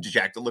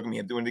 Jack, look at me,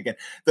 I'm doing it again.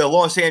 The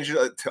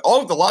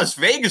the Las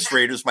Vegas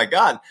Raiders, my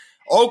God.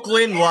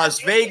 Oakland,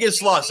 Las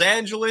Vegas, Los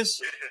Angeles.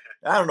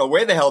 I don't know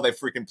where the hell they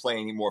freaking play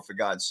anymore, for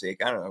God's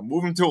sake. I don't know.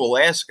 Move them to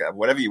Alaska,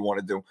 whatever you want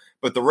to do.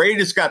 But the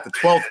Raiders got the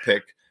 12th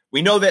pick.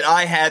 We know that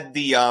I had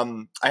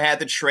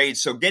the trade,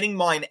 so getting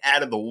mine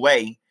out of the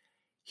way,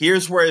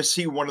 here's where I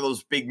see one of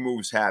those big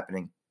moves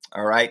happening.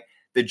 All right.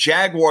 The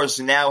Jaguars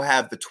now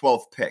have the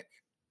 12th pick.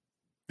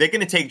 They're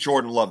going to take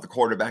Jordan Love, the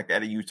quarterback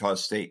out of Utah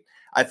State.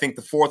 I think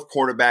the fourth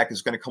quarterback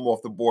is going to come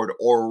off the board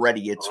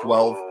already at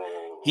 12.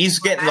 He's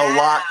getting a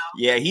lot.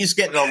 Yeah, he's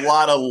getting a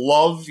lot of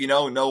love,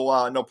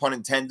 no pun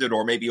intended,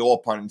 or maybe all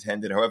pun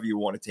intended, however you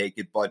want to take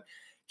it. But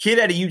kid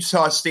out of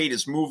Utah State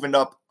is moving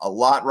up a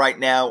lot right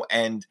now.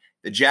 And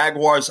the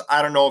Jaguars,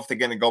 I don't know if they're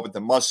going to go with the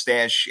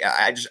mustache.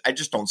 I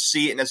just don't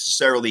see it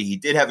necessarily. He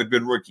did have a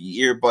good rookie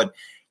year, but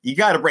you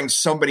got to bring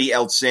somebody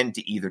else in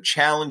to either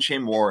challenge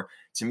him or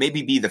to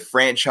maybe be the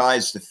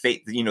franchise,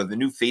 the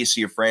new face of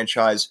your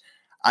franchise.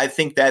 I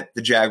think that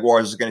the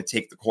Jaguars are going to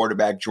take the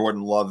quarterback,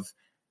 Jordan Love,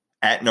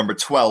 at number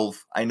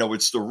 12. I know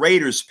it's the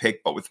Raiders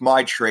pick, but with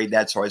my trade,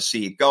 that's how I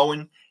see it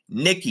going.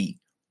 Nikki,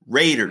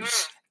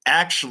 Raiders,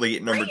 actually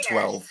at number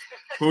 12.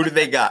 Who do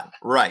they got?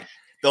 Right.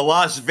 The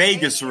Las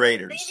Vegas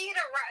Raiders. They need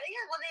a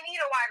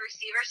wide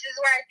receiver. This is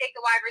where I think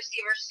the wide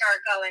receivers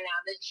start going now.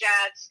 The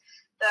Jets,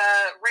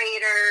 the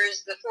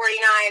Raiders, the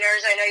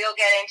 49ers. I know you'll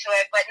get into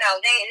it, but no,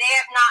 they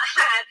have not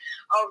had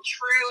a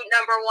true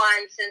number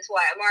one since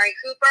what? Amari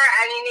Cooper?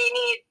 I mean,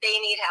 they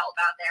need help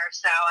out there,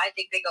 so I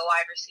think they go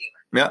wide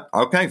receiver. Yeah,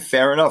 okay,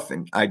 fair enough.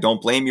 And I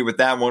don't blame you with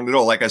that one at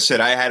all. Like I said,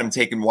 I had him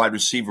taking wide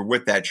receiver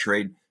with that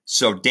trade.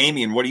 So,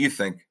 Damian, what do you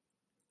think?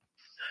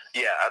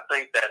 Yeah, I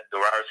think that the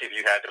wide receiver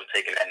you had them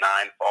taking at 9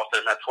 falls to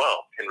them at 12.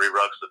 Henry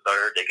Ruggs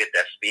III, they get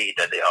that speed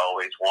that they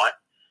always want.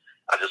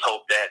 I just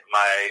hope that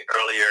my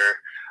earlier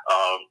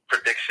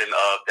prediction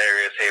of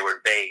Darius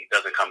Hayward-Bay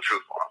doesn't come true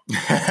for him.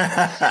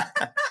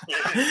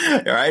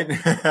 All right.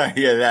 I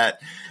hear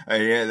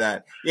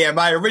that. Yeah,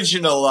 my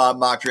original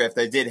mock draft,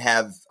 I did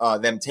have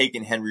them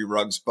taking Henry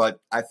Ruggs, but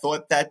I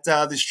thought that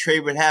this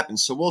trade would happen.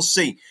 So we'll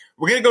see.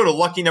 We're going to go to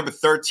lucky number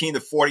 13, the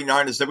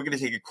 49ers. Then we're going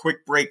to take a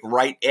quick break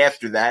right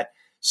after that.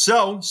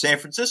 So, San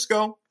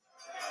Francisco,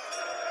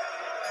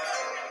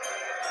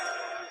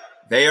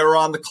 they are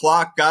on the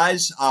clock,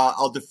 guys.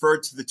 I'll defer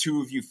to the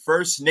two of you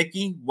first.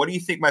 Nikki, what do you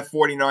think my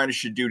 49ers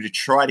should do to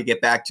try to get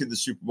back to the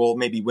Super Bowl,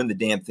 maybe win the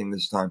damn thing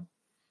this time?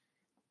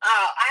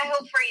 I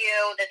hope for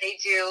you that they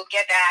do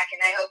get back,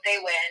 and I hope they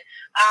win.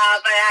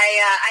 But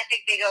I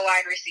think they go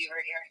wide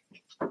receiver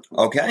here.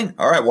 Okay.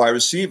 All right, wide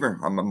receiver.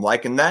 I'm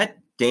liking that.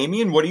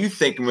 Damian, what do you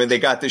think when they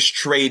got this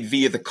trade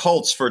via the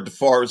Colts for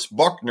DeForest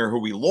Buckner,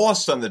 who we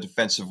lost on the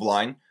defensive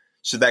line?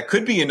 So that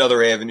could be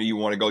another avenue you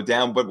want to go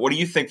down. But what do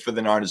you think for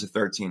the Niners at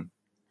 13?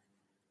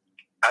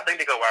 I think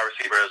they go wide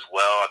receiver as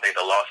well. I think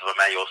the loss of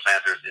Emmanuel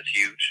Sanders is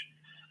huge.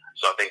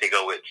 So I think they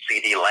go with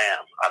C.D.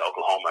 Lamb out of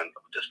Oklahoma and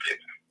just pick.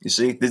 You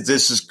see,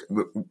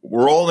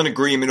 we're all in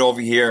agreement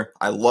over here.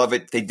 I love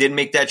it. They did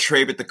make that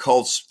trade with the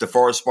Colts.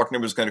 DeForest Buckner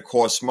was going to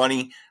cost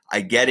money. I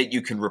get it.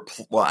 You can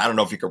I don't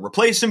know if you can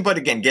replace him, but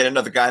again, get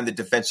another guy in the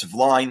defensive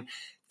line.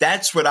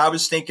 That's what I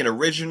was thinking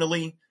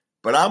originally.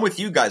 But I'm with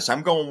you guys.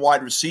 I'm going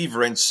wide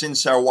receiver. And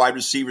since our wide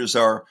receivers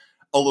are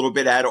a little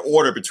bit out of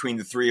order between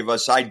the three of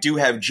us, I do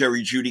have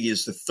Jerry Jeudy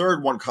as the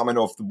third one coming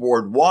off the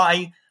board.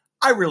 Why?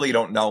 I really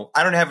don't know.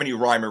 I don't have any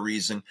rhyme or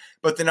reason.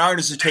 But the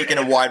Niners are taking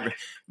a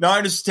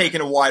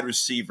wide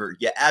receiver.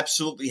 You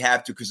absolutely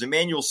have to, because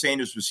Emmanuel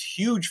Sanders was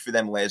huge for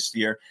them last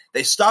year.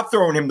 They stopped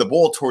throwing him the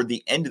ball toward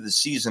the end of the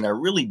season. I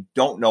really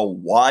don't know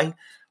why.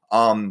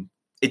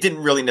 It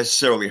didn't really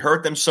necessarily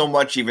hurt them so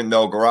much, even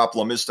though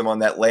Garoppolo missed him on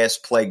that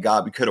last play.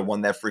 God, we could have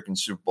won that freaking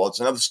Super Bowl. It's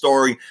another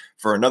story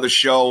for another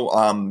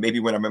show,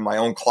 maybe when I'm in my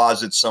own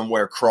closet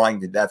somewhere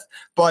crying to death.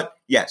 But,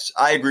 yes,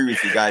 I agree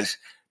with you guys.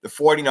 The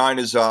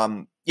 49ers,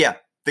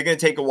 they're going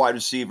to take a wide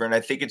receiver, and I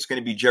think it's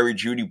going to be Jerry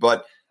Jeudy.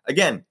 But,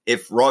 again,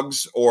 if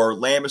Ruggs or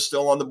Lamb is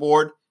still on the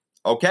board,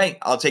 okay,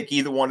 I'll take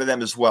either one of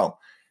them as well.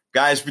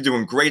 Guys, we're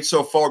doing great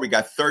so far. We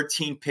got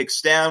 13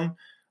 picks down.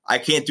 I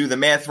can't do the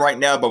math right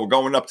now, but we're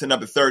going up to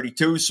number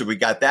 32, so we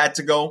got that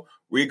to go.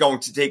 We're going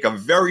to take a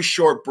very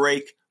short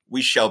break.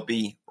 We shall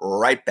be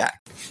right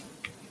back.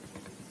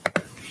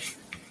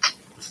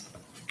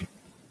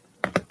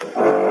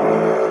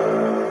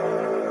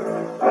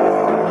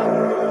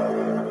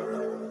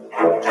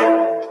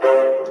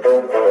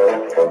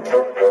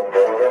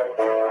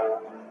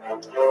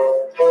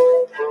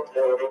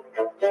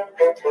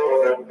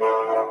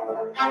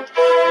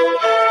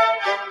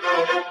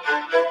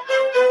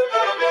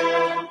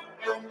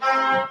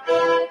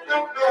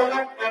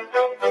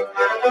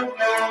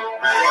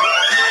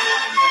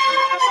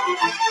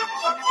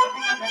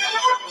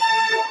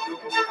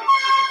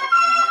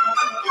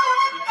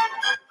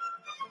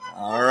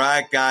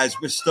 guys.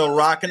 We're still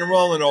rocking and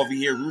rolling over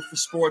here.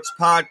 Rufus Sports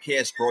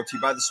Podcast, brought to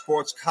you by the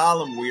Sports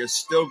Column. We are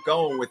still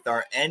going with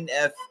our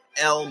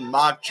NFL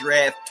Mock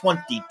Draft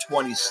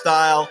 2020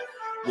 style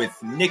with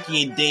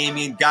Nikki and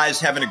Damian. Guys,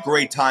 having a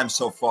great time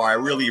so far. I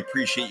really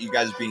appreciate you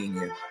guys being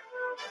here.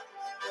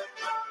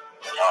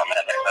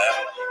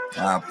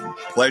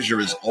 Pleasure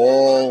is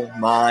all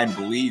mine.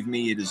 Believe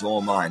me, it is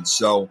all mine.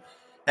 So,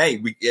 hey,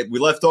 we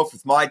left off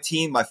with my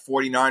team, my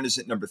 49ers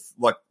at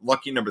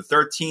lucky number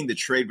 13, the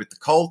trade with the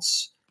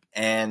Colts.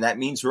 And that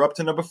means we're up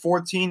to number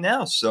 14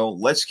 now. So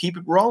let's keep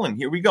it rolling.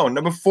 Here we go.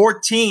 Number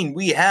 14,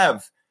 we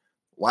have,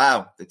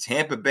 the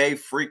Tampa Bay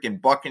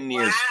freaking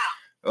Buccaneers. Wow.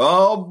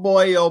 Oh,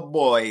 boy, oh,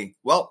 boy.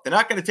 Well, they're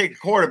not going to take a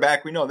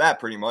quarterback. We know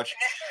that pretty much.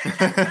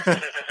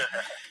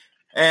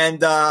 And,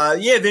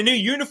 their new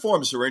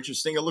uniforms are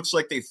interesting. It looks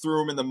like they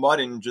threw them in the mud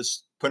and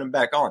just put them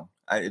back on.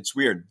 It's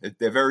weird.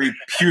 They're very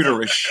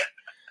pewterish.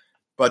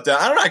 But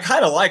I don't know. I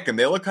kind of like them.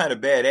 They look kind of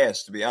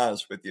badass, to be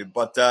honest with you.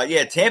 But,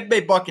 Tampa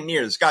Bay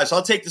Buccaneers. Guys,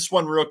 I'll take this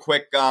one real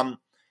quick.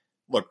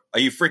 Look, are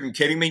you freaking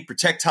kidding me?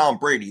 Protect Tom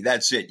Brady.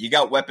 That's it. You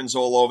got weapons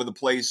all over the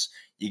place.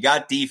 You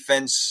got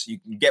defense. You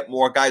can get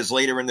more guys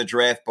later in the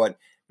draft. But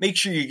make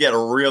sure you get a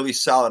really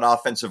solid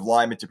offensive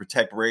lineman to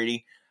protect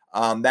Brady.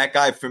 That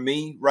guy for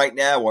me right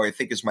now, or I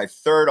think is my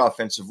third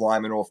offensive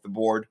lineman off the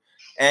board.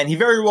 And he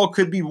very well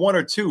could be one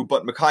or two,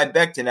 but Mekhi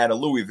Becton out of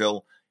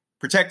Louisville.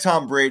 Protect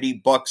Tom Brady,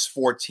 Bucks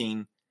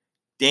 14.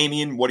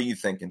 Damian, what are you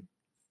thinking?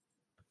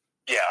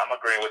 Yeah, I'm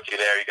agreeing with you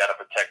there. You got to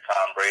protect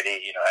Tom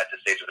Brady. At this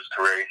stage of his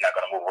career, he's not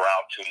going to move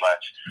around too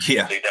much.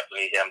 Yeah. So you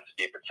definitely need him to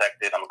be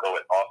protected. I'm going to go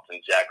with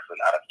Austin Jackson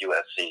out of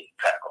USC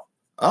tackle.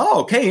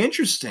 Oh, okay,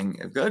 interesting.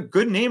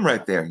 Good name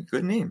right there.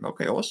 Good name.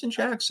 Okay, Austin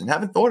Jackson.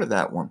 Haven't thought of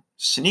that one.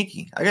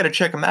 Sneaky. I got to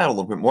check him out a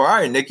little bit more. All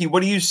right, Nikki,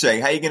 what do you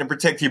say? How are you going to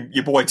protect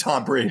your boy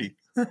Tom Brady?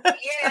 Same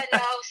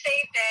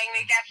thing.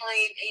 They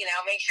definitely,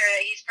 make sure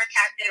that he's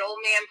protected. Old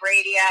man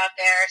Brady out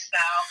there, so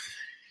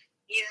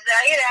he's,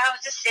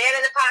 just stand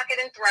in the pocket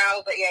and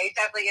throw. But, he's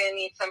definitely going to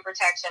need some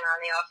protection on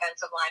the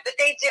offensive line. But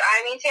they do.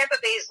 I mean, Tampa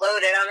Bay's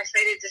loaded. I'm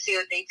excited to see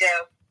what they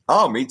do.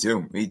 Oh, me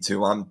too.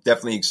 I'm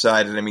definitely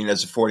excited. I mean,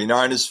 as a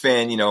 49ers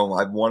fan,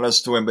 I want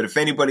us to win. But if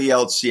anybody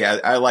else,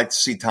 I like to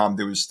see Tom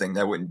do his thing.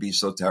 That wouldn't be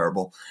so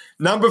terrible.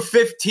 Number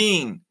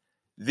 15,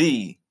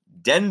 the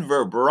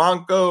Denver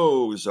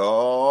Broncos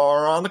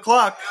are on the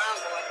clock.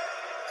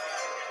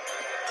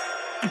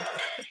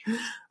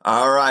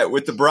 All right,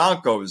 with the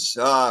Broncos.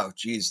 Oh,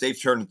 geez, they've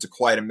turned into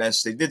quite a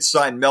mess. They did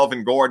sign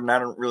Melvin Gordon. I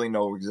don't really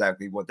know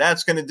exactly what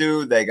that's going to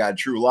do. They got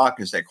Drew Lock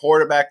as their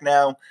quarterback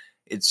now.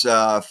 It's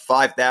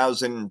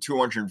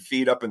 5,200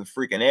 feet up in the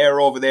freaking air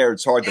over there.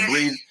 It's hard to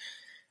breathe.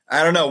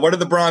 I don't know. What do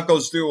the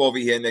Broncos do over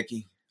here,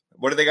 Nikki?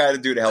 What do they got to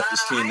do to help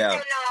this team out? I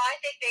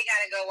think they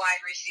got to go wide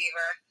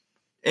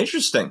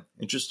receiver.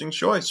 Interesting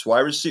choice.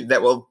 Wide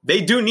receiver.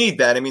 They do need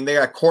that. I mean, they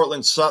got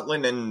Cortland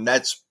Sutton, and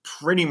that's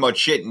pretty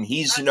much it. And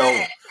he's,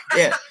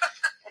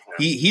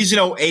 he's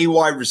a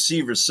wide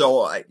receiver.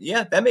 So,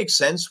 that makes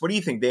sense. What do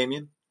you think,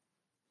 Damian?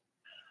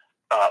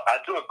 I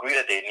do agree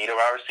that they need a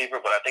wide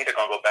receiver, but I think they're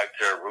going to go back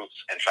to their roots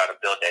and try to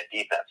build that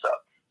defense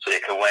up so they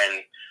can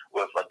win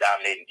with a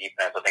dominating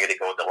defense. I think they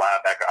go with the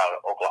linebacker out of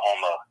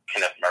Oklahoma,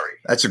 Kenneth Murray.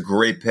 That's a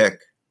great pick.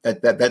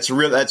 That's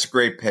a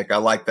great pick. I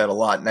like that a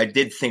lot, and I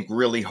did think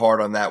really hard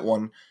on that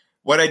one.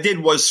 What I did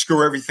was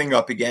screw everything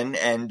up again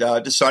and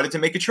decided to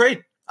make a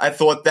trade. I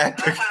thought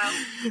that,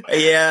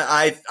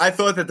 I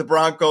thought that the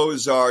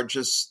Broncos are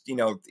just,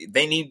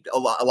 they need a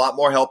lot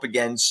more help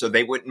again, so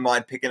they wouldn't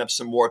mind picking up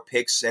some more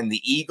picks. And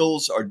the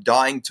Eagles are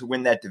dying to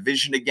win that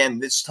division again,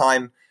 this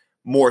time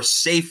more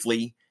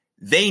safely.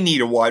 They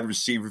need a wide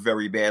receiver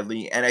very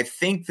badly, and I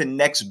think the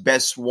next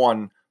best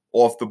one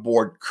off the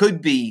board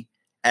could be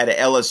out of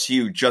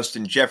LSU,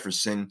 Justin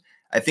Jefferson.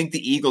 I think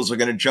the Eagles are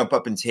going to jump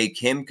up and take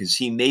him because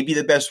he may be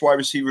the best wide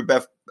receiver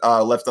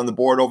left on the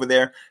board over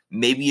there.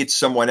 Maybe it's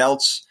someone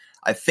else.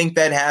 I think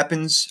that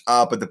happens,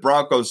 but the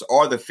Broncos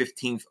are the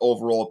 15th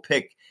overall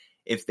pick.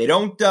 If they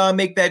don't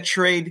make that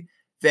trade,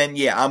 then,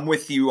 I'm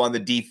with you on the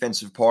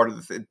defensive part of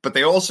the thing. But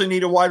they also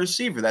need a wide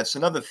receiver. That's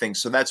another thing.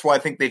 So that's why I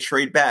think they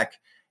trade back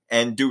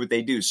and do what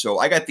they do. So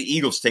I got the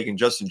Eagles taking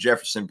Justin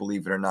Jefferson,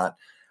 believe it or not.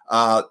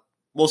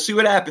 We'll see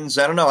what happens.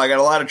 I don't know. I got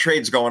a lot of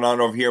trades going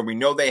on over here. We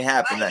know they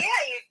happen. You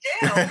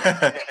do.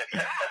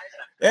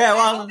 Yeah,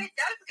 well, I hope it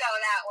does go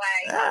that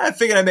way. I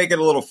figured I'd make it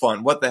a little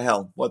fun. What the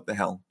hell? But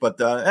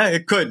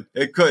it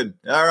could.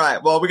 All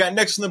right. Well, we got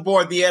next on the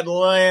board the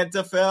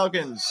Atlanta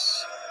Falcons.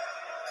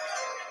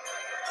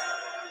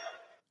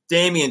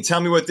 Damian, tell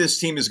me what this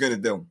team is going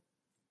to do.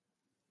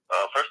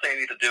 First thing you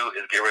need to do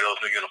is get rid of those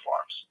new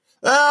uniforms.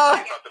 You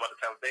talked about the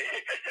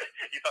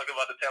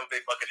Tampa Bay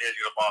Buccaneers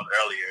uniforms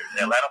earlier.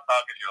 The Atlanta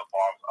Falcons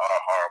uniforms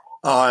are horrible.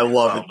 Oh, I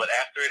love it. But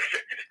after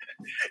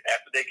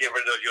they get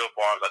rid of those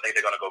uniforms, I think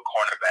they're going to go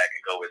cornerback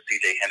and go with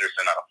C.J.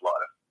 Henderson out of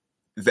Florida.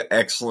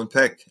 Excellent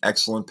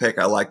pick.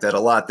 I like that a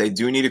lot. They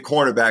do need a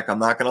cornerback. I'm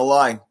not going to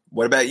lie.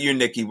 What about you,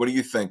 Nikki? What do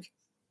you think?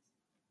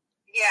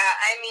 Yeah,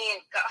 I mean,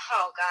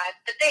 oh God,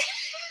 but they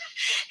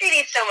they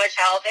need so much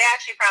help. They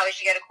actually probably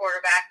should get a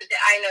quarterback, but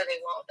I know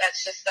they won't. That's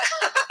just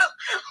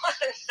on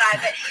the side.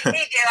 But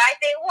they do. I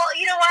think. Well,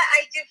 you know what?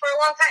 I do for a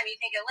long time. You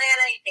think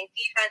Atlanta, you think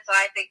defense. So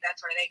I think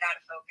that's where they got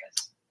to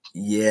focus.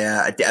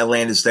 Yeah,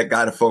 Atlanta's that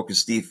got to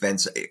focus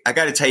defense. I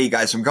got to tell you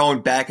guys, I'm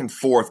going back and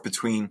forth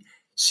between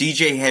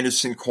C.J.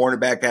 Henderson,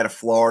 cornerback out of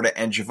Florida,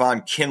 and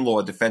Javon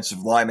Kinlaw,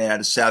 defensive lineman out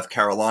of South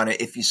Carolina,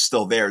 if he's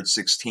still there at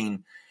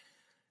 16.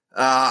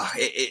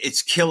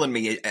 It's killing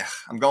me.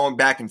 I'm going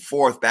back and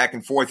forth.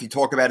 You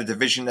talk about a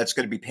division that's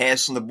going to be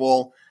passing the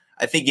ball.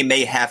 I think you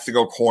may have to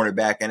go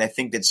cornerback, and I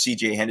think that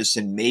C.J.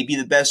 Henderson may be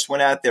the best one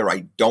out there.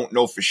 I don't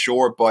know for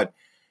sure, but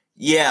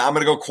yeah, I'm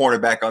going to go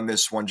cornerback on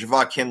this one.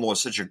 Javon Kinlaw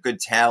is such a good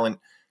talent,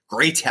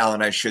 great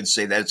talent, I should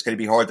say, that it's going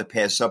to be hard to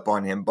pass up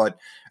on him. But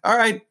all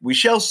right, we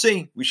shall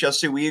see.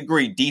 We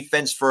agree.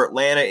 Defense for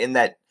Atlanta in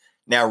that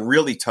now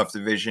really tough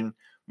division.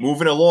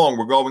 Moving along,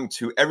 we're going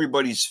to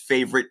everybody's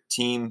favorite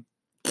team.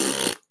 Who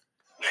cares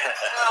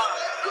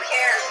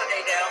what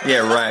they do?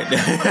 Yeah, right.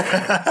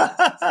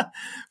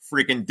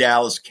 Freaking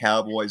Dallas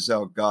Cowboys.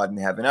 Oh, God in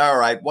heaven. All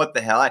right, what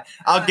the hell?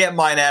 I'll get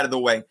mine out of the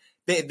way.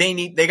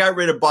 They got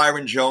rid of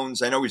Byron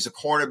Jones. I know he's a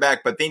cornerback,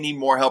 but they need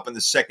more help in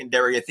the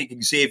secondary. I think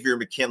Xavier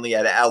McKinley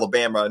out of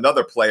Alabama,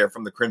 another player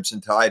from the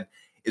Crimson Tide,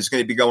 is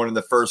going to be going in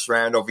the first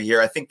round over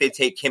here. I think they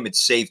take him at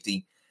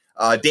safety.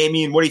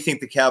 Damien, what do you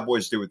think the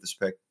Cowboys do with this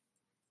pick?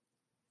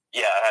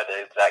 Yeah, I had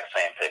the exact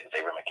same pick,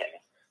 Xavier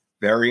McKinney.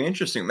 Very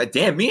interesting.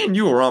 Damn, me and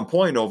you are on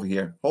point over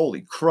here.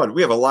 Holy crud.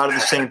 We have a lot of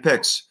the same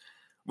picks.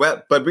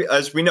 Well, but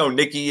as we know,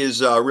 Nikki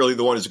is really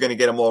the one who's going to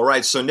get them all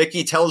right. So,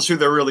 Nikki, tell us who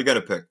they're really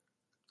going to pick.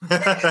 No, I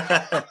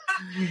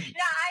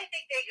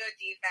think they go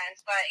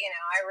defense, but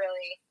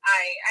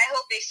I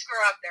hope they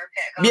screw up their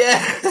pick.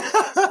 Yeah.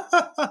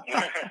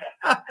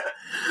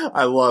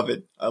 I love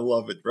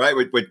it. Right.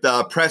 With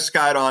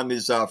Prescott on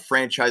his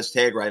franchise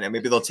tag right now,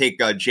 maybe they'll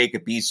take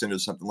Jacob Eason or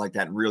something like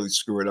that and really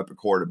screw it up at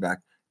quarterback.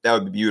 That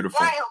would be beautiful.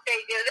 Well, I hope they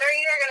do. They're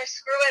either going to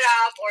screw it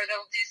up or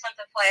they'll do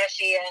something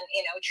flashy and,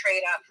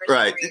 trade up for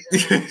some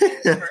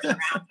reason. First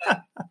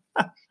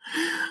round,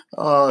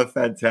 Oh,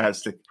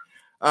 fantastic.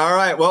 All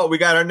right. Well, we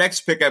got our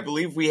next pick. I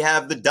believe we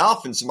have the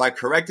Dolphins. Am I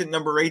correct at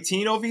number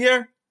 18 over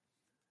here?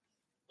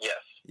 Yes.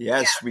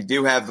 Yes, we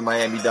do have the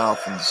Miami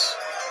Dolphins.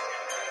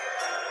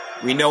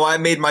 We know I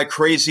made my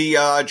crazy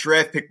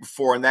draft pick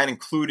before, and that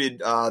included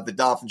the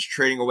Dolphins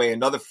trading away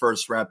another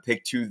first-round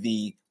pick to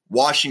the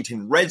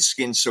Washington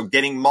Redskins. So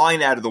getting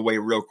mine out of the way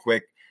real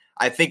quick,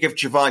 I think if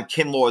Javon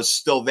Kinlaw is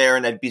still there,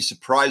 and I'd be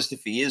surprised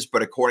if he is,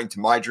 but according to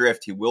my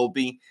draft, he will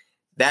be.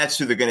 That's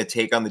who they're going to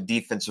take on the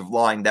defensive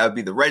line. That would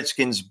be the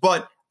Redskins.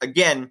 But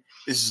again,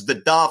 this is the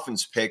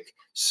Dolphins pick.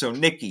 So,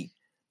 Nikki,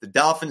 the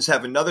Dolphins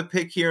have another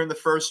pick here in the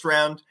first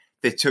round.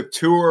 They took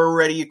two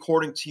already,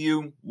 according to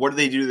you. What do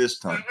they do this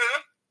time?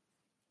 Mm-hmm.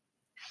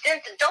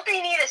 Don't they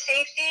need a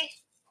safety?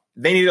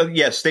 They need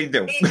yes, they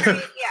do.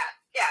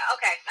 Yeah,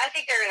 okay. I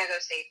think they're going to go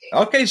safety.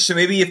 Okay, so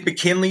maybe if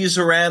McKinley is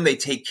around, they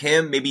take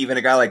him. Maybe even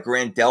a guy like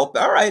Grant Delp.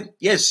 All right,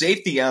 yeah,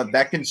 safety.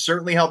 That can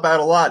certainly help out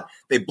a lot.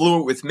 They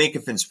blew it with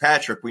Minka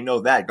Fitzpatrick. We know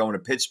that going to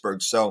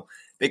Pittsburgh. So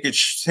they could,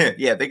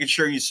 they could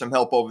sure use some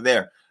help over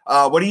there.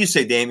 What do you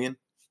say, Damien?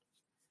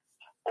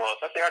 Well,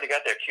 since they already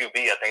got their QB,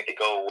 I think they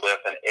go with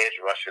an edge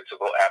rusher to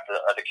go after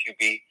the other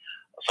QB.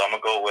 So I'm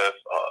gonna go with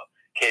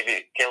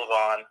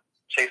K'Lavon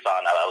Chaisson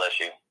out of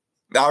LSU.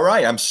 All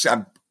right, I'm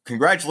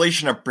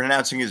congratulations on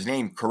pronouncing his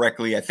name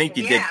correctly. I think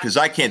you did because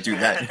I can't do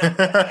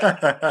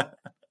that.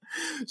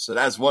 So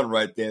that's one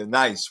right there.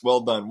 Nice. Well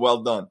done.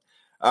 Well done.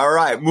 All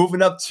right.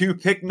 Moving up to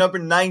pick number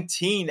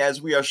 19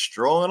 as we are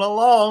strolling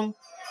along.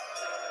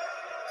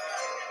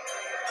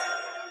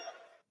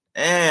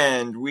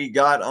 And we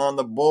got on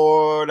the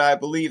board, I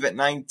believe, at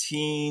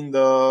 19,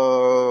 the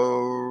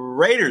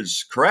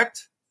Raiders,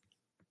 correct?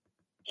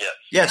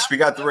 Yes, we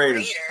got the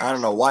Raiders. I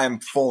don't know why I'm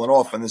falling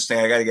off on this thing.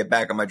 I got to get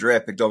back on my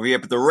draft pick over here.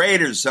 But the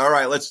Raiders, all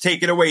right, let's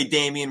take it away,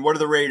 Damien. What do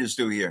the Raiders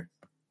do here?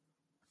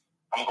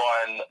 I'm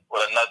going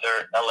with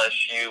another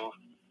LSU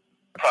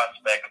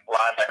prospect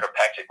linebacker,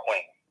 Patrick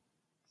Queen.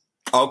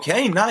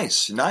 Okay,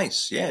 nice.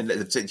 Yeah,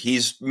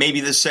 he's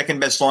maybe the second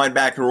best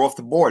linebacker off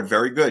the board.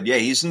 Very good. Yeah,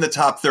 he's in the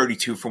top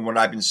 32 from what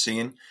I've been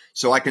seeing.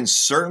 So I can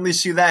certainly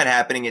see that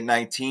happening at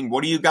 19.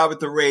 What do you got with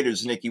the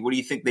Raiders, Nikki? What do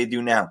you think they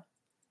do now?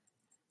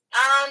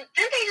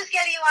 Didn't they just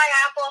get Eli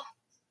Apple?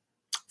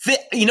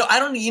 I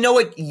don't. You know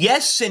what?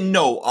 Yes and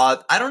no.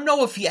 I don't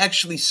know if he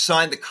actually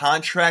signed the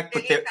contract,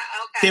 but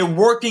they're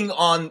working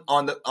on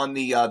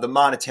the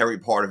monetary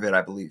part of it,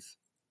 I believe.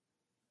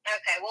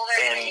 Okay, well,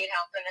 they're going to need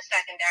help in the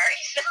secondary,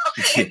 so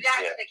if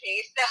that's the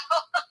case, so.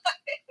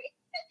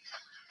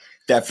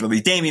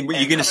 Definitely. Damien, were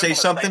you going to say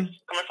something?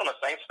 Coming from a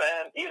Saints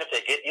fan, even if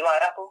they get Eli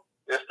Apple,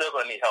 they're still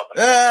going to need help.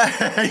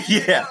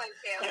 Yeah.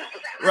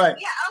 Right.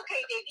 Yeah,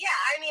 okay, Dave. Yeah,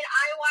 I mean,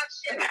 I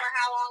watched it for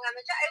how long on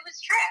the job. It was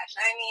trash.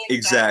 I mean,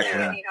 exactly.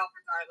 They need help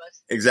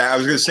regardless. Exactly. I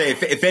was going to say,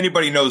 if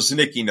anybody knows,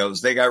 Nikki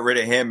knows. They got rid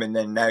of him, and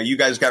then now you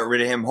guys got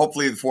rid of him.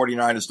 Hopefully the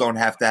 49ers don't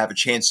have to have a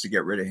chance to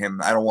get rid of him.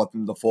 I don't want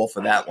them to fall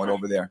for that one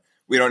over there.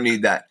 We don't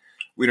need that.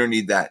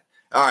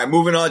 All right,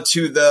 moving on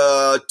to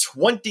the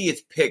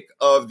 20th pick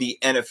of the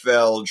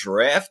NFL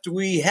draft.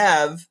 We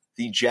have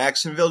the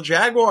Jacksonville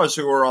Jaguars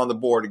who are on the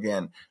board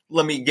again.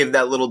 Let me give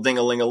that little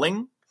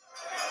ding-a-ling-a-ling.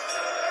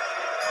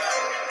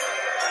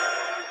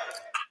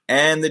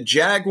 And the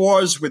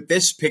Jaguars with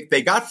this pick,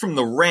 they got from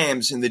the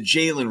Rams in the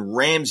Jalen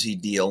Ramsey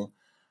deal.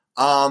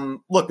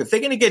 Look, if they're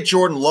going to get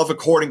Jordan Love,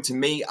 according to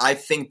me, I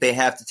think they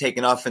have to take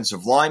an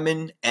offensive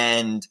lineman.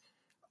 And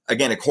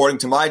again, according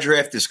to my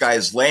draft, this guy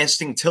is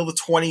lasting till the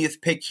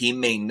 20th pick. He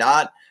may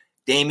not.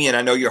 Damian,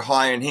 I know you're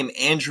high on him.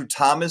 Andrew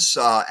Thomas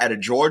out of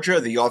Georgia,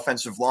 the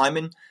offensive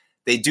lineman.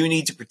 They do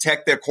need to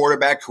protect their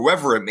quarterback,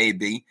 whoever it may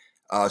be,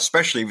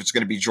 especially if it's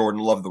going to be Jordan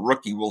Love, the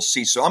rookie. We'll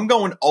see. So I'm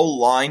going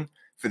O-line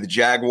for the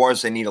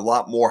Jaguars. They need a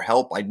lot more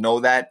help. I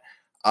know that.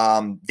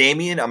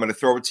 Damian, I'm going to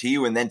throw it to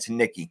you and then to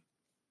Nikki.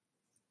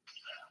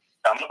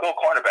 I'm going to go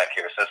cornerback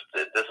here. Since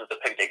this is the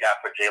pick they got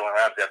for Jalen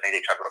Ramsey, I think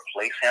they try to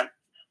replace him,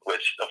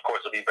 which, of course,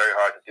 will be very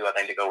hard to do. I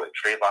think they go with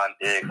Trayvon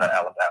Diggs at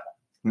Alabama.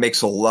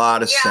 Makes a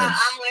lot of sense. Yeah,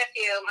 I'm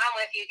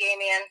with you,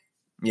 Damian.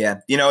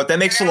 Yeah, that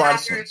makes a lot of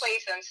sense.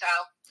 Replace him, so.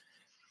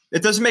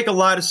 It does make a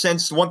lot of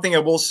sense. One thing I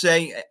will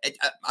say,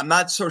 I'm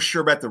not so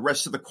sure about the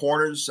rest of the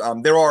corners.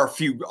 There are a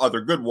few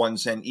other good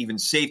ones and even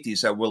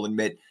safeties, I will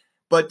admit.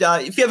 But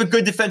if you have a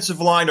good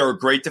defensive line or a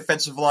great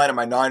defensive line, and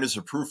my Niners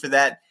are proof of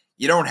that,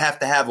 you don't have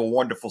to have a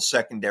wonderful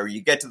secondary.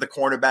 You get to the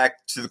quarterback,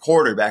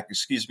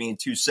 in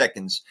 2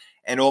 seconds,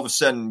 and all of a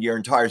sudden your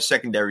entire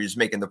secondary is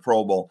making the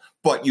Pro Bowl.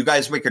 But you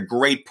guys make a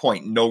great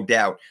point, no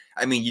doubt.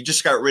 I mean, you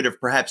just got rid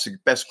of perhaps the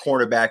best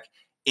cornerback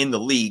in the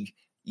league.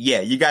 Yeah,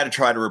 you got to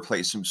try to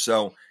replace him.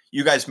 So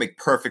you guys make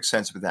perfect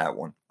sense with that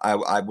one.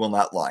 I will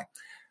not lie.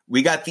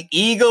 We got the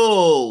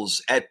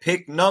Eagles at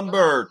pick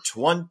number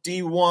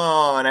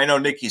 21. I know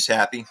Nikki's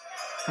happy.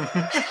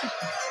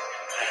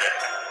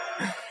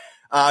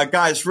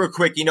 Guys, real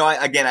quick, I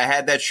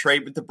had that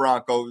trade with the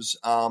Broncos,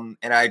 and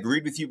I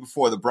agreed with you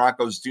before. The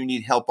Broncos do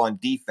need help on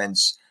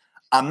defense.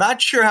 I'm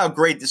not sure how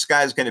great this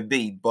guy is going to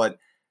be, but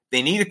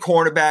they need a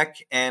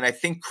cornerback, and I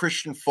think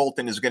Christian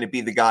Fulton is going to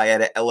be the guy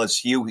out of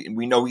LSU.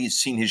 We know he's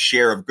seen his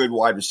share of good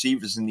wide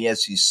receivers in the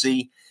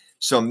SEC,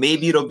 so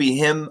maybe it'll be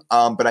him.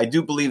 But I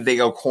do believe they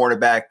go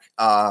cornerback.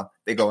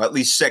 They go at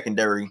least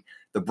secondary,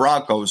 the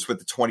Broncos with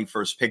the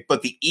 21st pick.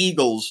 But the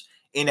Eagles,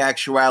 in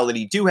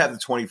actuality, do have the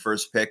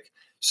 21st pick.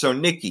 So,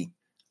 Nikki,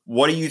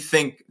 what do you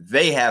think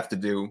they have to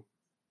do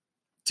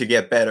to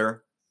get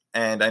better?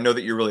 And I know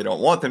that you really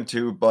don't want them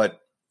to, but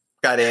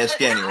got to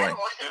ask anyway.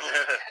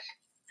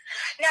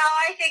 No,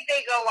 I think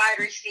they go wide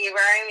receiver.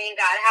 I mean,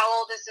 God, how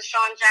old is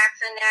Deshaun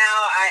Jackson now?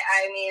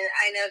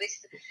 I know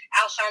this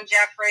Alshon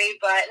Jeffrey,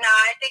 but no,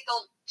 I think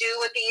they'll do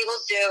what the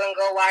Eagles do and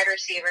go wide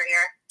receiver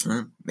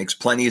here. Makes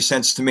plenty of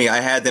sense to me. I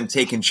had them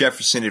taking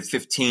Jefferson at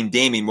 15.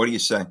 Damien, what do you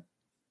say?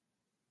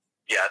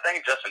 Yeah, I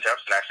think Justin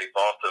Jefferson actually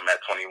falls to him at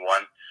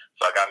 21.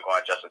 So I got him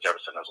going Justin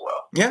Jefferson as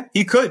well. Yeah,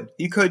 he could.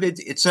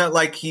 It's not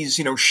like he's,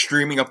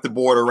 streaming up the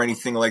board or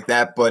anything like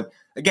that. But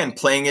again,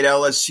 playing at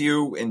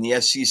LSU in the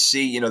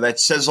SEC, that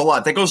says a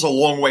lot. That goes a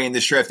long way in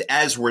this draft,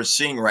 as we're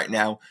seeing right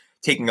now,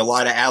 taking a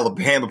lot of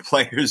Alabama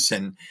players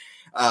and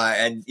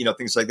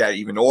things like that,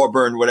 even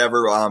Auburn,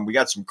 whatever. We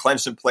got some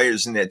Clemson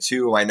players in there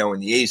too. I know in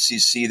the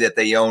ACC that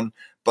they own.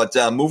 But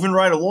moving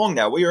right along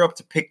now, we are up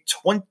to pick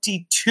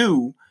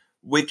 22,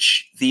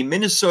 which the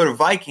Minnesota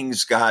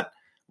Vikings got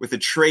with a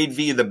trade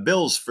via the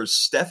Bills for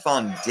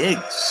Stephon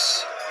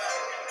Diggs.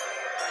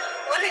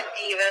 What a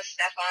diva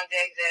Stephon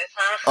Diggs is,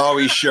 huh? Oh,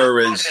 he sure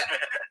is.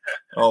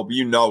 Oh,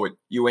 you know it.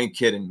 You ain't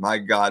kidding. My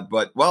God.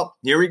 But, well,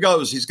 here he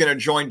goes. He's going to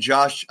join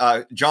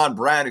John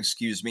Brown,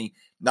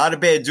 Not a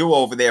bad duo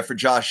over there for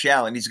Josh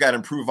Allen. He's got to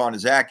improve on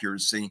his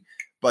accuracy.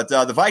 But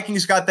the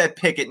Vikings got that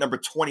pick at number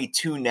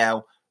 22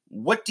 now.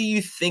 What do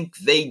you think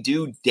they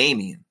do,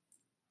 Damian?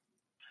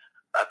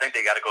 I think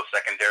they got to go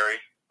secondary.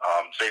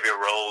 Xavier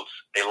Rhodes,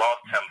 they lost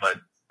him, but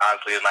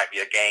honestly, it might be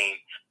a gain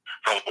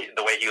from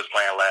the way he was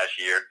playing last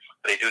year.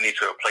 But they do need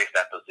to replace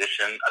that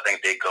position. I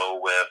think they go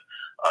with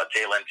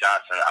Jalen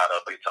Johnson out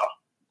of Utah.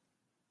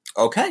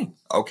 Okay.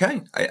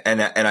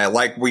 I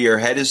like where your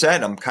head is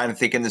at. I'm kind of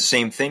thinking the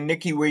same thing.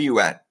 Nikki, where you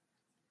at?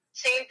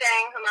 Same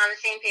thing. I'm on the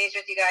same page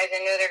with you guys. I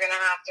know they're going to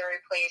have to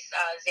replace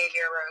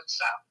Xavier Rhodes,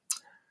 so.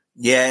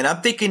 Yeah, and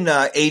I'm thinking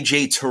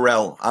A.J.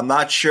 Terrell. I'm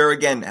not sure,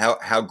 again,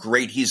 how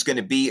great he's going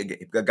to be.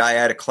 A guy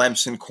out of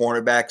Clemson,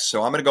 cornerback.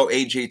 So I'm going to go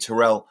A.J.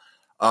 Terrell,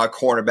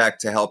 cornerback,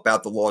 to help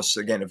out the loss,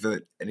 again, of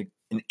an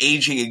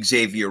aging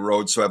Xavier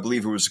Rhodes. So I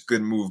believe it was a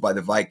good move by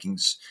the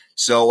Vikings.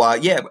 So, I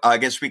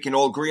guess we can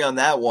all agree on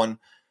that one.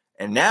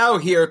 And now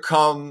here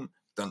come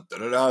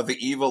the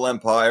evil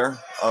empire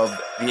of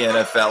the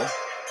NFL.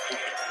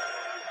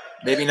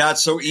 Maybe not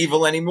so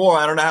evil anymore.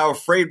 I don't know how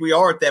afraid we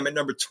are at them at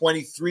number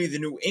 23, the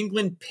New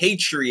England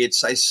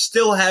Patriots. I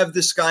still have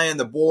this guy on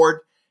the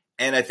board,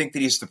 and I think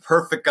that he's the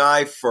perfect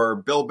guy for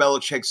Bill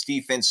Belichick's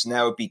defense.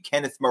 Now it'd be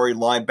Kenneth Murray,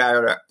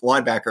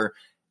 linebacker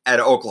out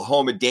of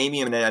Oklahoma.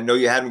 Damian, and I know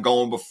you had him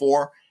going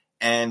before,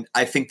 and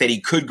I think that he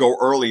could go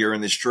earlier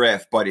in this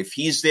draft. But if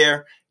he's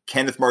there,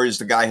 Kenneth Murray is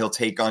the guy he'll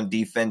take on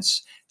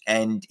defense.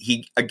 And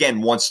he,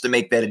 again, wants to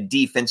make that a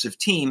defensive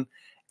team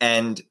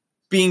and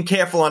being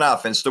careful on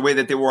offense, the way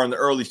that they were in the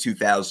early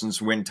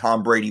 2000s when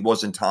Tom Brady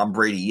wasn't Tom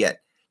Brady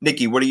yet.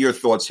 Nikki, what are your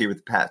thoughts here with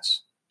the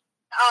Pats?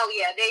 Oh,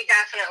 yeah, they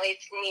definitely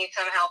need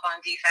some help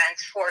on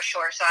defense for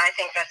sure. So I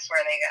think that's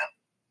where they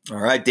go.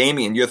 All right,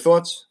 Damien, your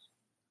thoughts?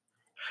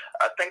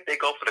 I think they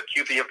go for the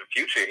QB of the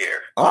future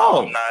here.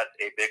 Oh. I'm not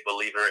a big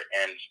believer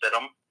in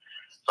Stidham,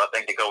 so I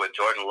think they go with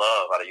Jordan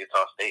Love out of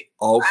Utah State.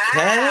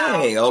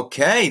 Okay, Wow.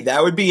 okay.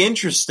 That would be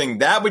interesting.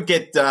 That would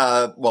get,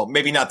 well,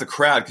 maybe not the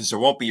crowd because there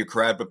won't be a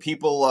crowd, but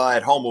people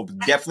at home will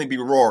definitely be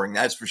roaring,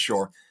 that's for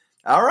sure.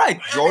 All right,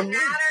 Jordan.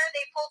 Doesn't matter. They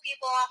pull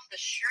people off the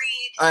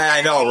street.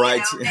 I know,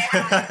 right? They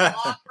have to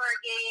off for a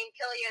game,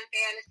 kill you in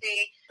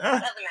fantasy.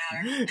 Doesn't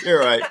matter. You're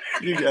right.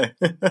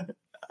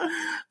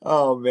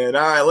 Oh, man.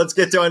 All right, let's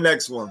get to our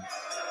next one.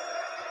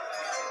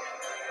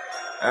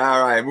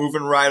 All right,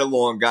 moving right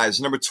along, guys.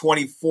 Number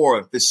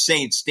 24, the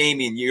Saints.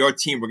 Damien, your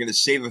team. We're going to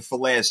save it for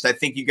last. I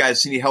think you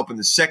guys need help in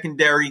the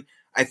secondary.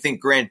 I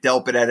think Grant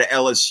Delpit out of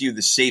LSU,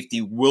 the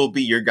safety, will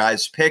be your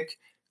guys' pick.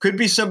 Could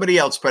be somebody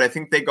else, but I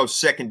think they go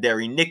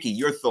secondary. Nikki,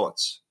 your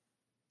thoughts?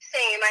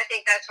 Same. I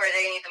think that's where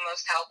they need the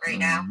most help right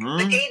now.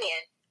 But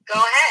Damien, go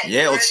ahead.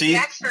 Yeah, You're let's see. the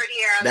expert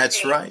here on That's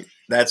the team. right.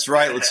 That's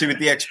right. Let's see what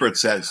the expert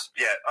says.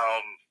 Yeah,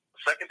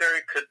 secondary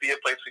could be a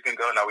place we can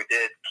go. Now, we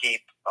did keep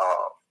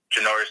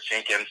Janoris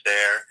Jenkins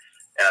there,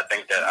 and I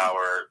think that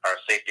our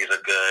safeties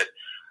are good.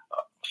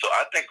 So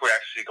I think we're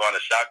actually going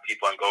to shock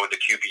people and go with the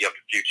QB of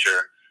the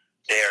future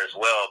there as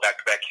well.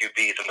 Back-to-back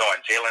QBs. I'm going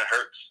Jalen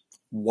Hurts.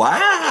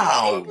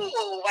 Wow.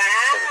 Ooh,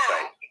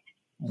 wow.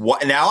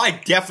 What? Now, I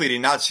definitely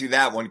did not see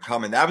that one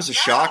coming. That was a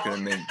shocker to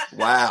me.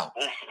 Wow.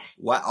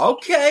 Wow.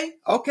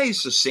 Okay.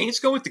 So Saints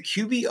go with the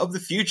QB of the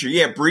future.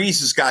 Yeah,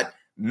 Breeze has got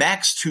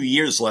max 2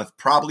 years left,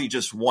 probably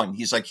just one.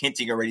 He's like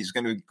hinting already he's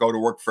going to go to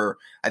work for,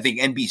 I think,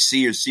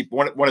 NBC or C,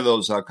 one of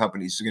those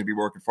companies he's going to be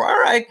working for. All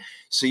right.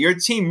 So your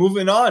team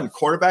moving on,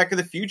 quarterback of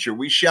the future.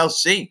 We shall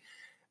see.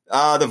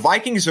 The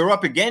Vikings are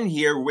up again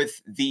here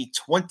with the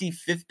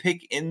 25th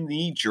pick in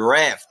the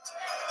draft.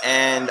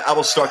 And I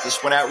will start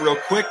this one out real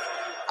quick.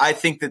 I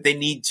think that they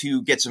need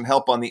to get some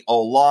help on the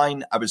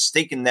O-line. I was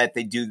thinking that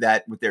they do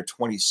that with their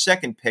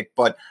 22nd pick,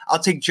 but I'll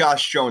take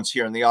Josh Jones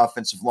here on the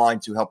offensive line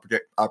to help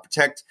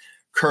protect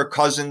Kirk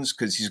Cousins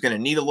because he's going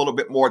to need a little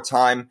bit more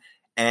time.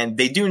 And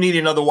they do need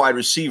another wide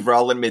receiver,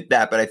 I'll admit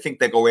that, but I think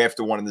they go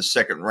after one in the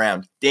second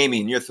round.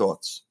 Damien, your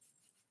thoughts?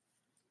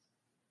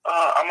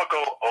 I'm going to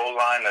go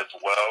O-line as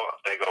well.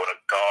 They go to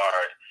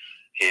guard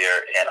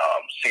here, and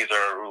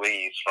Cesar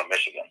Ruiz from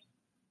Michigan.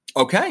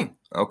 Okay.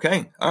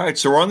 All right,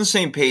 so we're on the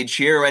same page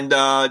here. And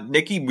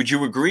Nikki, would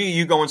you agree? Are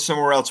you going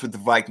somewhere else with the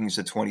Vikings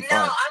at 25? No,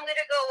 I'm going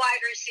to go wide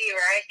receiver.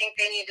 I think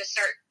they need to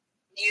start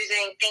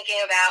thinking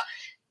about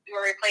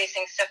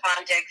replacing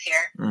Stephon Diggs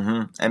here.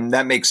 Mm-hmm. And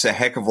that makes a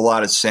heck of a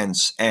lot of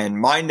sense. And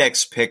my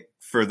next pick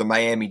for the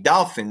Miami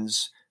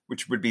Dolphins,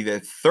 which would be the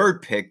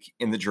third pick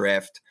in the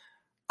draft,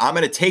 I'm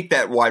going to take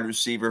that wide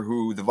receiver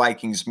who the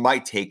Vikings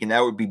might take, and that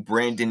would be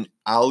Brandon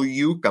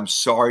Ayuk. I'm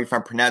sorry if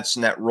I'm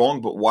pronouncing that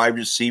wrong, but wide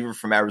receiver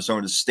from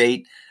Arizona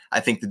State. I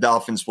think the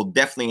Dolphins will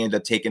definitely end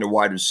up taking a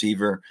wide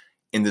receiver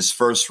in this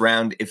first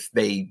round. If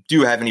they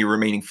do have any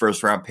remaining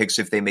first-round picks,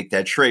 if they make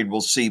that trade,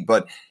 we'll see.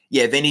 But,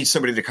 yeah, they need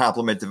somebody to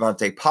complement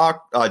Devontae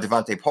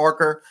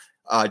Parker.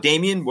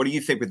 Damien, what do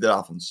you think with the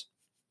Dolphins?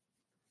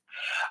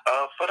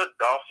 For the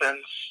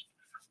Dolphins,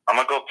 I'm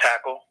going to go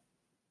tackle.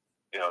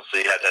 So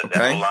you have that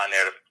line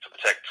there to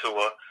protect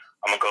Tua.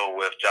 I'm going to go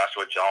with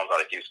Joshua Jones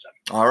out of Houston.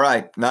 All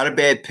right. Not a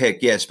bad pick.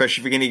 Yeah,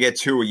 especially if you're going to get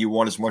Tua, you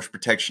want as much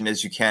protection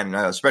as you can,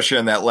 especially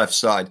on that left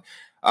side.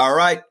 All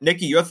right.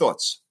 Nikki, your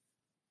thoughts?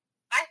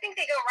 I think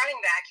they go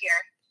running back here.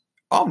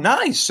 Oh,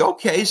 nice.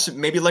 Okay. So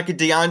maybe like a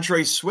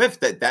DeAndre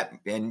Swift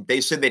and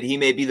they said that he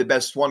may be the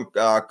best one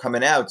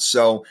coming out.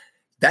 So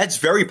that's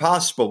very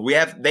possible.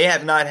 They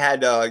have not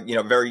had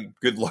very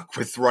good luck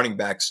with running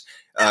backs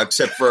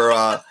except for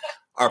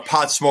our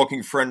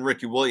pot-smoking friend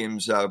Ricky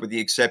Williams, with the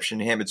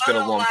exception of him. It's been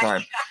a long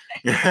time.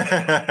 Get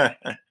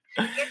the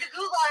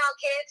Google out,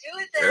 kids. Who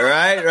is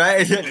that?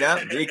 Right.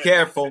 No, be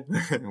careful.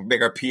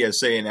 Make our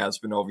PSA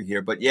announcement over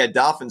here. But, yeah,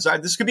 Dolphins.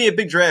 This could be a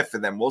big draft for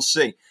them. We'll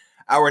see.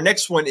 Our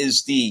next one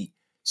is the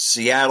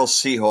Seattle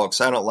Seahawks.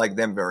 I don't like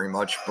them very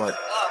much, but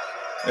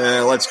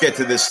let's get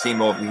to this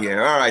team over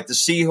here. All right, the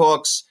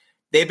Seahawks.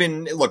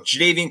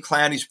 Jadeveon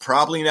Clowney's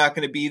probably not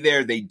going to be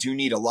there. They do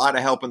need a lot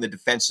of help on the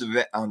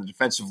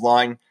defensive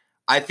line.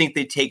 I think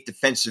they take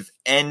defensive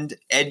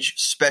edge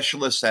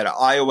specialist out of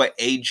Iowa,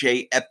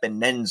 A.J.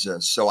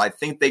 Epinenza. So I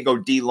think they go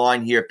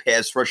D-line here,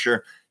 pass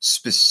rusher,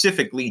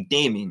 specifically.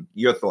 Damien,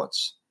 your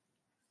thoughts?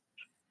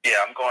 Yeah,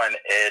 I'm going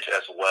edge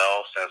as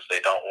well since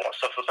they don't want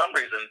 – so for some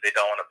reason they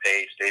don't want to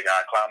pay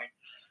Jadeveon Clowney.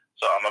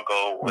 So I'm going to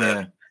go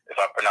with, if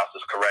I pronounce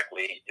this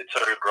correctly,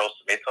 Yetur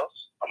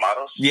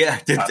Gross-Matos. Yeah.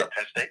 Out of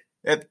Penn State.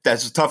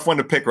 That's a tough one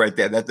to pick right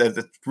there. That's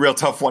a real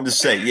tough one to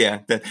say. Yeah,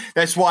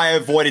 that's why I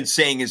avoided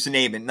saying his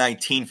name at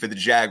 19 for the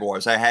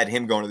Jaguars. I had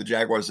him going to the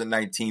Jaguars at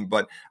 19,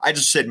 but I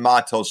just said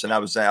Matos, and I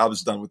was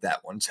done with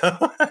that one. So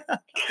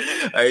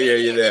I hear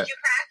you there. Did you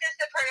practice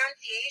the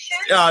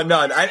pronunciation? No,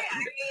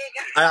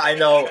 I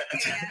know.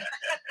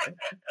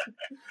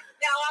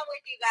 No, I'm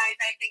with you guys.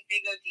 I think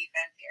they go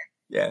defense here.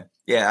 Yeah.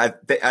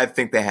 I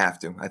think they have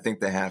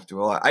to.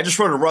 Well, I just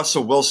wrote a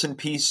Russell Wilson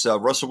piece,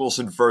 Russell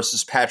Wilson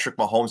versus Patrick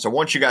Mahomes. I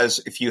want you guys,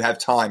 if you have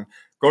time,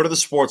 go to the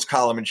sports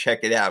column and check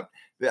it out.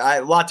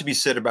 A lot to be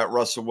said about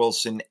Russell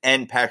Wilson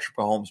and Patrick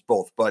Mahomes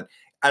both, but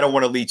I don't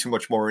want to lead too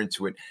much more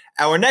into it.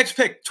 Our next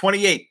pick,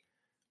 28,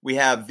 we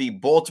have the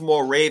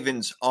Baltimore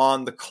Ravens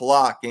on the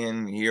clock,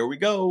 and here we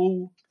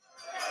go.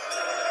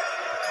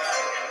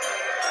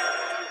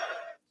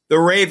 The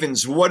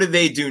Ravens, what do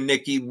they do,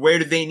 Nikki? Where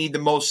do they need the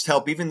most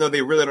help? Even though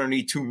they really don't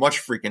need too much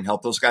freaking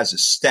help. Those guys are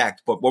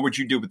stacked. But what would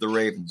you do with the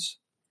Ravens?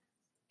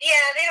 Yeah,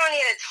 they don't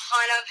need a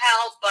ton of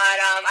help, but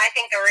I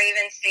think the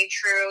Ravens stay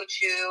true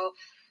to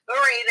the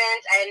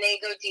Ravens, and they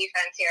go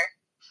defense here.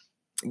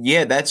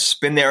 Yeah, that's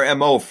been their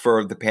MO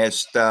for the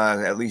past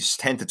at least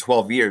 10 to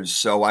 12 years.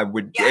 So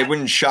it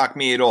wouldn't shock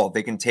me at all.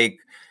 They can take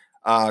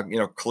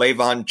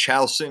Clavon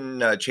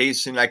Chasen,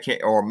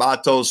 or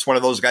Matos, one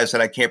of those guys that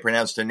I can't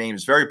pronounce their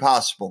names. Very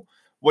possible.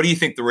 What do you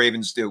think the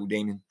Ravens do,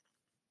 Damien?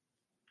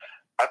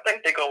 I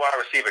think they go wide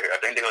receiver here. I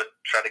think they're going to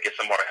try to get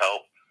some more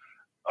help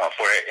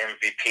for their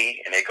MVP,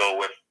 and they go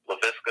with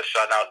Laviska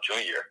Shenault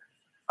Jr.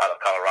 out of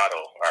Colorado,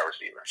 wide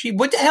receiver. Gee,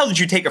 what the hell did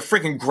you take a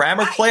freaking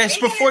grammar class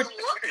before?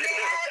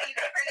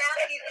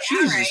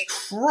 Jesus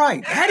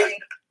Christ!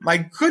 My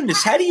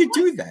goodness, how do you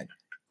do that?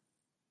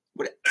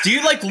 Do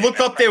you look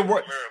up their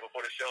work?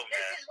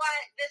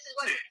 This is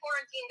what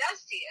quarantine does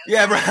to you.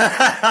 Yeah, right.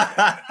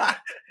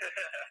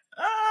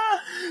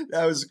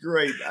 That was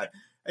great.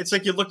 It's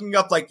like you're looking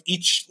up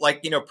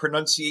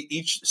pronunciate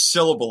each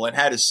syllable and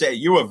how to say it.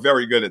 You are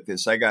very good at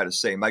this, I got to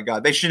say. My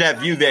God, they should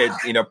have you there,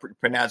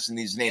 pronouncing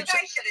these names. You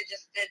guys should have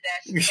just did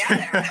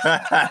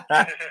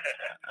that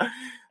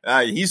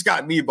together. He's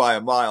got me by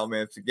a mile,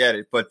 man. Forget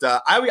it. But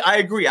I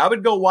agree. I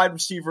would go wide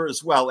receiver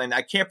as well, and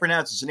I can't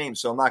pronounce his name,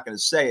 so I'm not going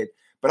to say it.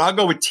 But I'll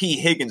go with T.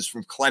 Higgins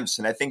from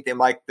Clemson. I think they're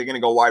going to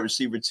go wide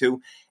receiver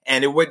too.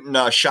 And it wouldn't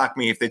shock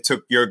me if they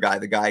took your guy,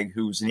 the guy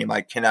whose name I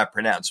cannot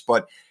pronounce.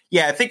 But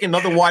yeah, I think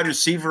another wide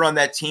receiver on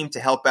that team to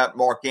help out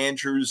Mark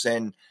Andrews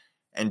and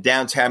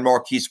downtown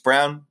Marquise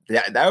Brown,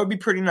 that would be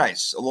pretty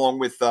nice, along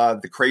with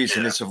the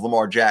craziness of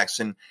Lamar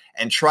Jackson,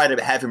 and try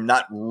to have him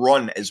not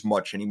run as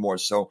much anymore.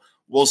 So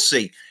we'll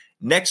see.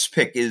 Next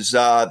pick is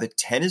the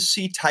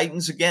Tennessee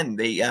Titans again.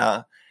 They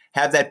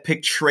have that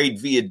pick trade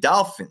via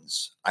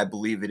Dolphins, I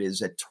believe it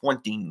is, at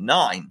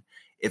 29,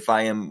 if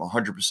I am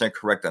 100%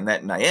 correct on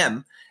that, and I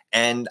am.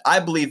 And I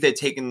believe they're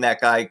taking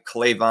that guy,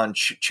 Clavon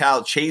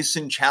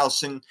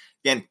Chasen.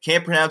 Again,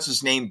 can't pronounce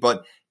his name,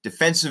 but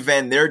defensive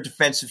end, their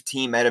defensive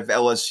team out of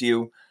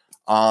LSU.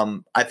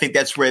 I think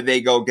that's where they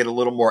go get a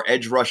little more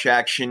edge rush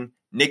action.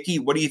 Nikki,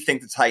 what do you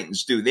think the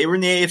Titans do? They were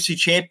in the AFC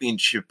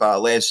Championship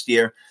last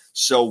year,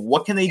 so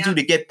what can they do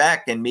to get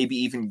back and maybe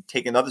even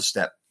take another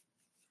step?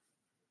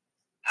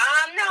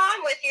 No,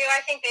 I'm with you. I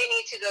think they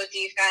need to go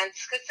defense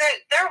because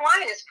their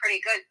line is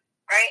pretty good,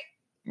 right?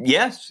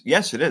 Yes,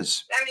 it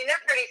is. I mean,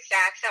 they're pretty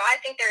stacked, so I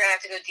think they're going to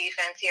have to go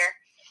defense here.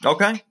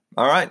 Okay,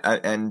 all right.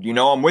 And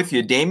I'm with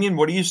you. Damien,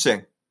 what do you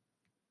say?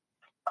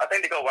 I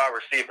think they go wide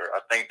receiver. I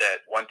think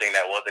that one thing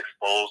that was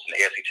exposed in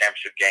the AFC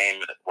Championship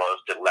game was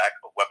the lack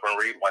of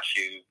weaponry. Once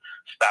you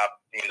stop,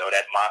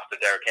 that monster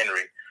Derrick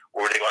Henry,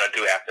 what are they going to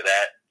do after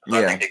that? So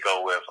I think they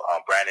go with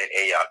Brandon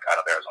Ayuk out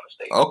of Arizona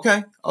State.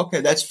 Okay,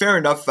 that's fair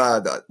enough.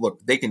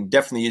 Look, they can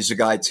definitely use a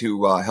guy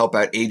to help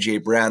out A.J.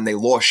 Brown. They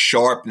lost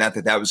Sharp, not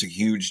that was a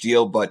huge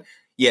deal, but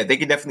yeah, they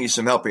can definitely use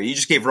some help here. You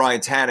just gave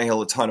Ryan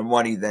Tannehill a ton of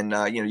money, then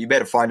you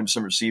better find him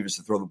some receivers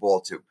to throw the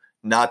ball to.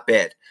 Not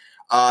bad.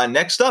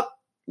 Next up,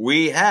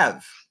 we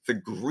have the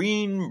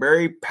Green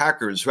Bay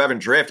Packers, who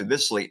haven't drafted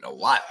this late in a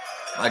while.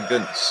 My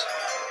goodness.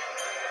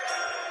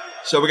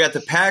 So we got the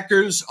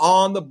Packers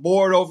on the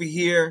board over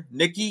here.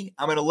 Nikki,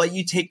 I'm going to let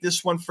you take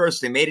this one first.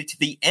 They made it to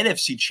the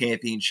NFC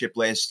Championship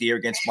last year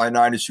against my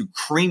Niners, who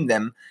creamed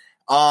them.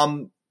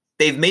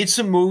 They've made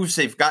some moves.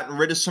 They've gotten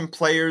rid of some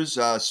players,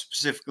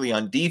 specifically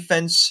on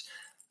defense.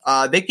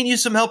 They can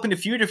use some help in a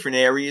few different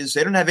areas.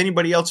 They don't have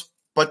anybody else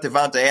but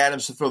Devontae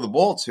Adams to throw the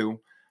ball to.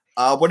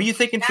 What are you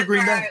thinking for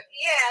Green Bay?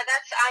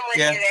 I'm with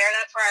you there.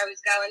 That's where I was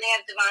going. They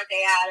have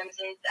Devontae Adams,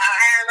 and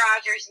Aaron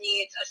Rodgers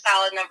needs a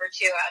solid number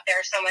 2 out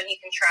there, someone he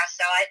can trust.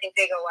 So I think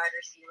they go wide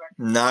receiver.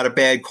 Not a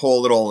bad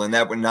call at all, and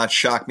that would not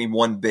shock me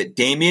one bit.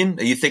 Damien,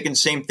 are you thinking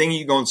same thing? Or are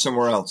you going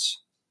somewhere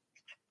else?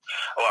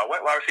 Oh, I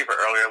went wide receiver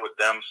earlier with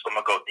them, so I'm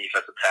going to go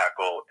defensive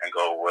tackle and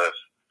go with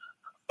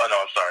 – I'm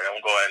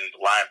going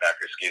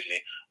linebacker,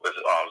 with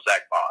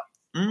Zach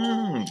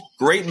Bond.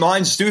 Great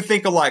minds do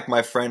think alike,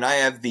 my friend. I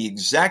have the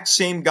exact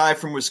same guy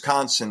from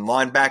Wisconsin,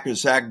 linebacker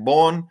Zach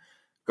Bond,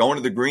 going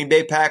to the Green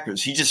Bay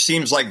Packers. He just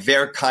seems like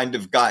their kind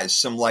of guy,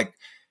 some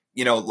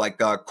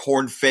like a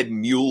corn-fed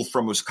mule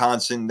from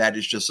Wisconsin that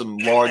is just some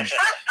large.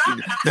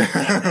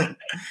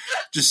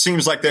 Just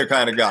seems like their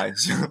kind of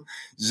guys.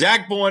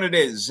 Zach Bourne it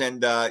is.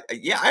 And, I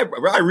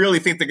really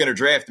think they're going to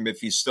draft him if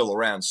he's still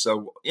around.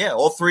 So, yeah,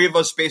 all three of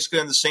us basically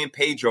on the same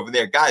page over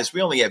there. Guys,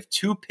 we only have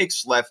 2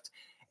 picks left,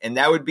 and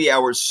that would be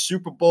our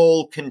Super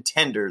Bowl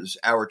contenders,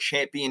 our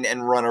champion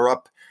and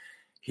runner-up.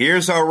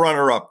 Here's our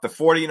runner-up. The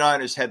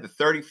 49ers had the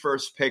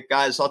 31st pick.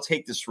 Guys, I'll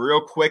take this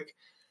real quick.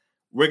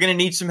 We're going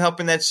to need some help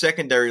in that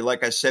secondary,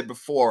 like I said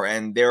before,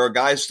 and there are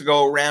guys to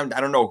go around.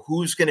 I don't know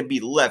who's going to be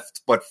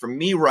left, but for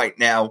me right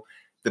now,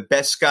 the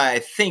best guy I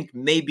think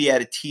may be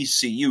out of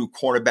TCU,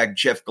 cornerback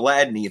Jeff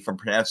Gladney, if I'm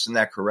pronouncing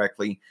that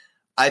correctly.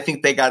 I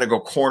think they got to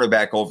go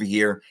cornerback over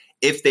here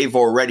if they've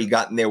already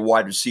gotten their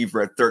wide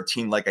receiver at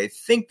 13, like I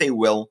think they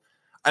will,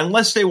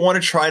 unless they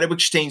want to try to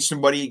exchange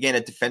somebody again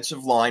at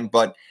defensive line,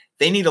 but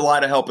they need a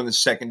lot of help in the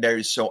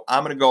secondary, so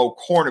I'm going to go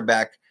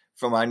cornerback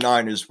for my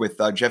Niners with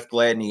Jeff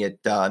Gladney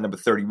at number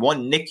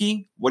 31.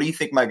 Nikki, what do you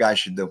think my guy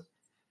should do?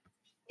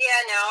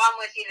 Yeah, no, I'm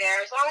with you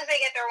there. As long as they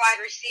get their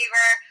wide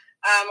receiver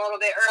a little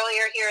bit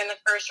earlier here in the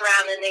first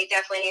round, then they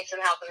definitely need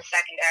some help in the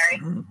secondary.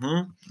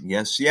 Mm-hmm.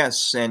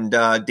 Yes.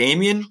 And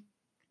Damien,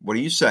 what do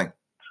you say?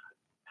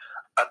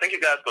 I think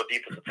you guys go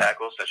defensive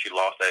tackle since you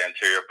lost that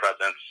interior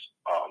presence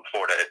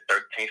for that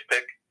 13th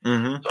pick.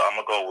 Mm-hmm. So I'm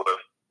going to go with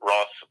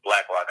Ross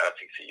Blacklock out of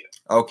TCU.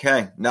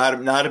 Okay,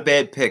 not a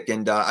bad pick.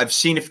 And I've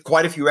seen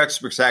quite a few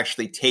experts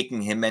actually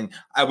taking him, and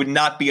I would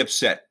not be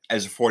upset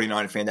as a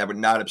 49er fan. That would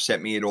not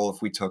upset me at all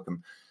if we took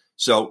him.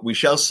 So we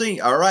shall see.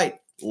 All right,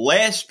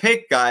 last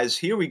pick, guys.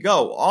 Here we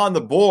go. On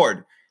the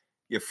board,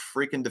 your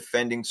freaking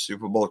defending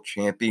Super Bowl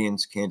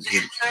champions, Kansas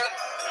City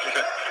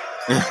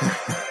Chiefs.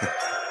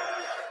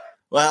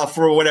 Well,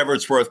 for whatever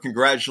it's worth,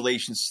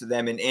 congratulations to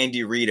them. And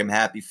Andy Reid, I'm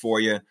happy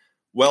for you.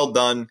 Well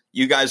done.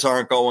 You guys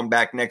aren't going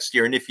back next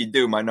year. And if you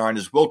do, my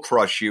Niners will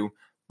crush you.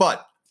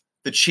 But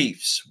the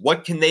Chiefs,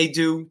 what can they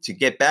do to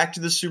get back to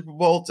the Super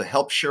Bowl, to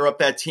help shore up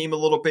that team a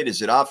little bit?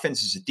 Is it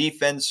offense? Is it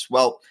defense?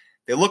 Well,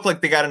 they look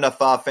like they got enough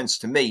offense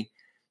to me.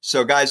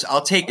 So, guys,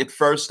 I'll take it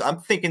first. I'm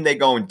thinking they're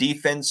going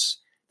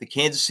defense. The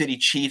Kansas City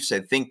Chiefs,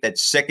 I think that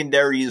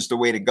secondary is the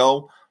way to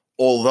go.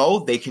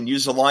 Although they can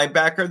use a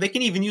linebacker, they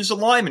can even use a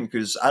lineman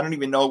because I don't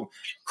even know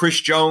Chris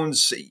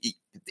Jones.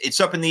 It's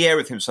up in the air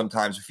with him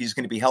sometimes if he's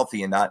going to be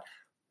healthy or not.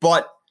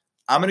 But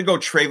I'm going to go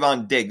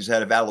Trayvon Diggs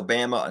out of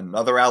Alabama,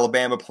 another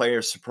Alabama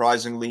player,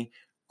 surprisingly,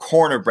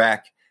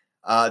 cornerback,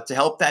 to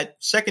help that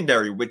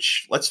secondary,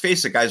 which, let's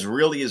face it, guys,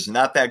 really is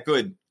not that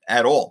good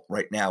at all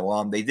right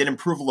now. They did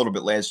improve a little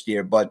bit last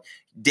year, but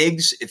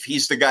Diggs, if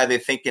he's the guy they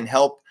think can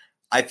help,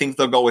 I think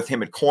they'll go with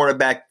him at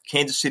cornerback.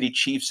 Kansas City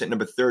Chiefs at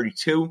number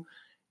 32.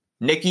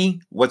 Nikki,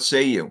 what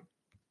say you?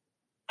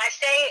 I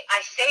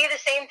say the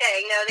same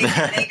thing. No, they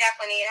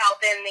definitely need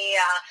help in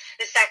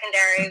the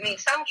secondary. I mean,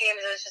 some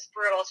games it was just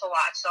brutal to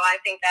watch. So I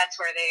think that's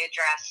where they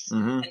address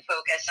and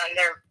focus on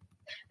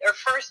their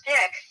first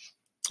pick.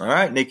 All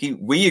right, Nikki,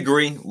 we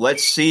agree.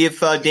 Let's see if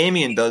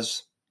Damien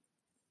does.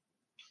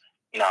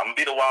 No, I'm going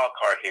to be the wild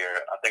card here.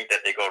 I think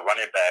that they go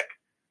running back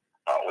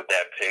with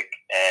that pick.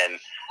 And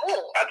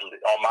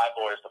on my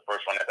board, it's the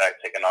first running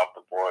back taken off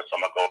the board. So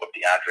I'm going to go with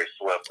DeAndre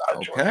Swift out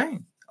of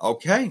Georgia.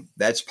 Okay,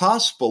 that's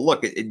possible.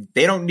 Look,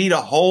 they don't need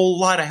a whole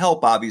lot of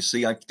help,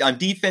 obviously. On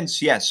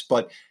defense, yes,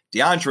 but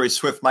DeAndre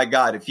Swift, my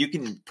God, if you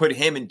can put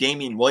him and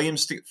Damian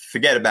Williams,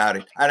 forget about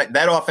it.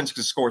 That offense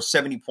could score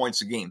 70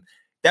 points a game.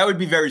 That would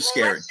be very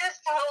scary. Let's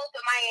just hope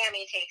that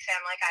Miami takes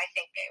him like I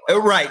think they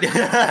will. Right.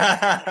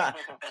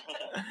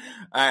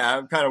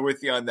 I'm kind of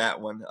with you on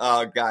that one.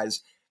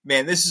 Guys,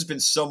 man, this has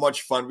been so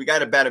much fun. We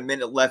got about a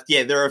minute left.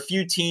 Yeah, there are a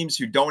few teams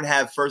who don't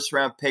have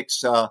first-round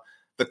picks.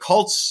 The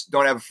Colts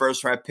don't have a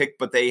first-round pick,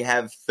 but they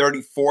have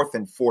 34th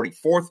and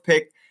 44th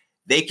pick.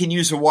 They can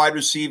use a wide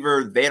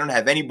receiver. They don't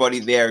have anybody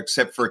there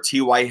except for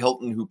T.Y.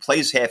 Hilton, who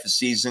plays half a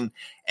season,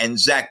 and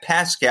Zach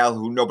Pascal,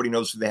 who nobody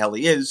knows who the hell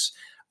he is.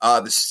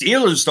 The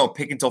Steelers don't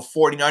pick until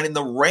 49, and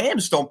the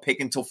Rams don't pick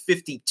until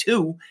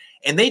 52,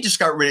 and they just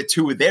got rid of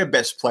 2 of their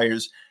best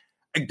players.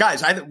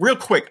 Guys, real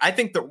quick, I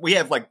think that we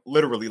have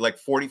literally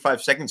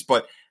 45 seconds,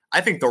 but I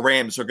think the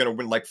Rams are going to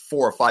win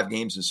 4 or 5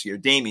 games this year.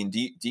 Damien,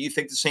 do you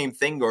think the same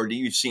thing, or do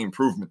you see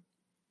improvement?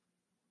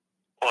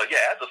 Well, yeah,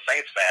 as a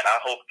Saints fan, I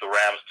hope the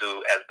Rams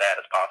do as bad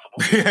as possible.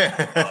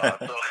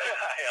 So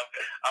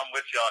I'm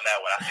with you on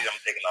that one. I see them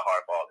taking the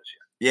hard ball this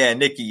year. Yeah,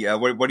 Nikki,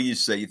 what do you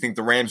say? You think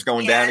the Rams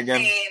going down again?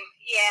 Same.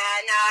 Yeah,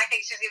 no, I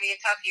think it's just going to be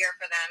a tough year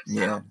for them. So.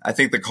 Yeah, I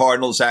think the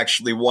Cardinals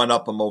actually won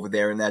up them over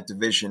there in that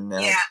division,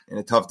 in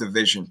a tough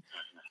division.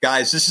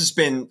 Guys, this has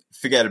been,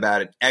 forget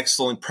about it,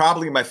 excellent.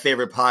 Probably my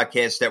favorite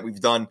podcast that we've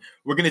done.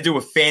 We're going to do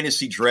a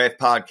fantasy draft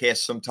podcast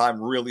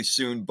sometime really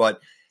soon, but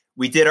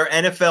we did our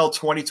NFL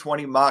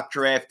 2020 mock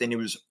draft, and it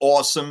was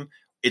awesome.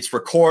 It's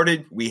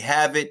recorded. We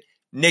have it.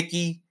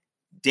 Nikki,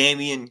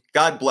 Damien,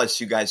 God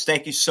bless you guys.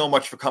 Thank you so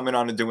much for coming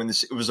on and doing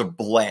this. It was a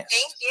blast.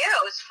 Thank you.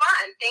 It was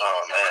fun. Thank you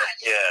so much.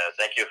 Yeah,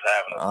 thank you for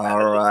having us.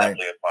 All right. It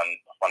was definitely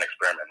a fun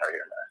experiment right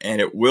here, man.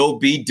 And it will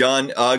be done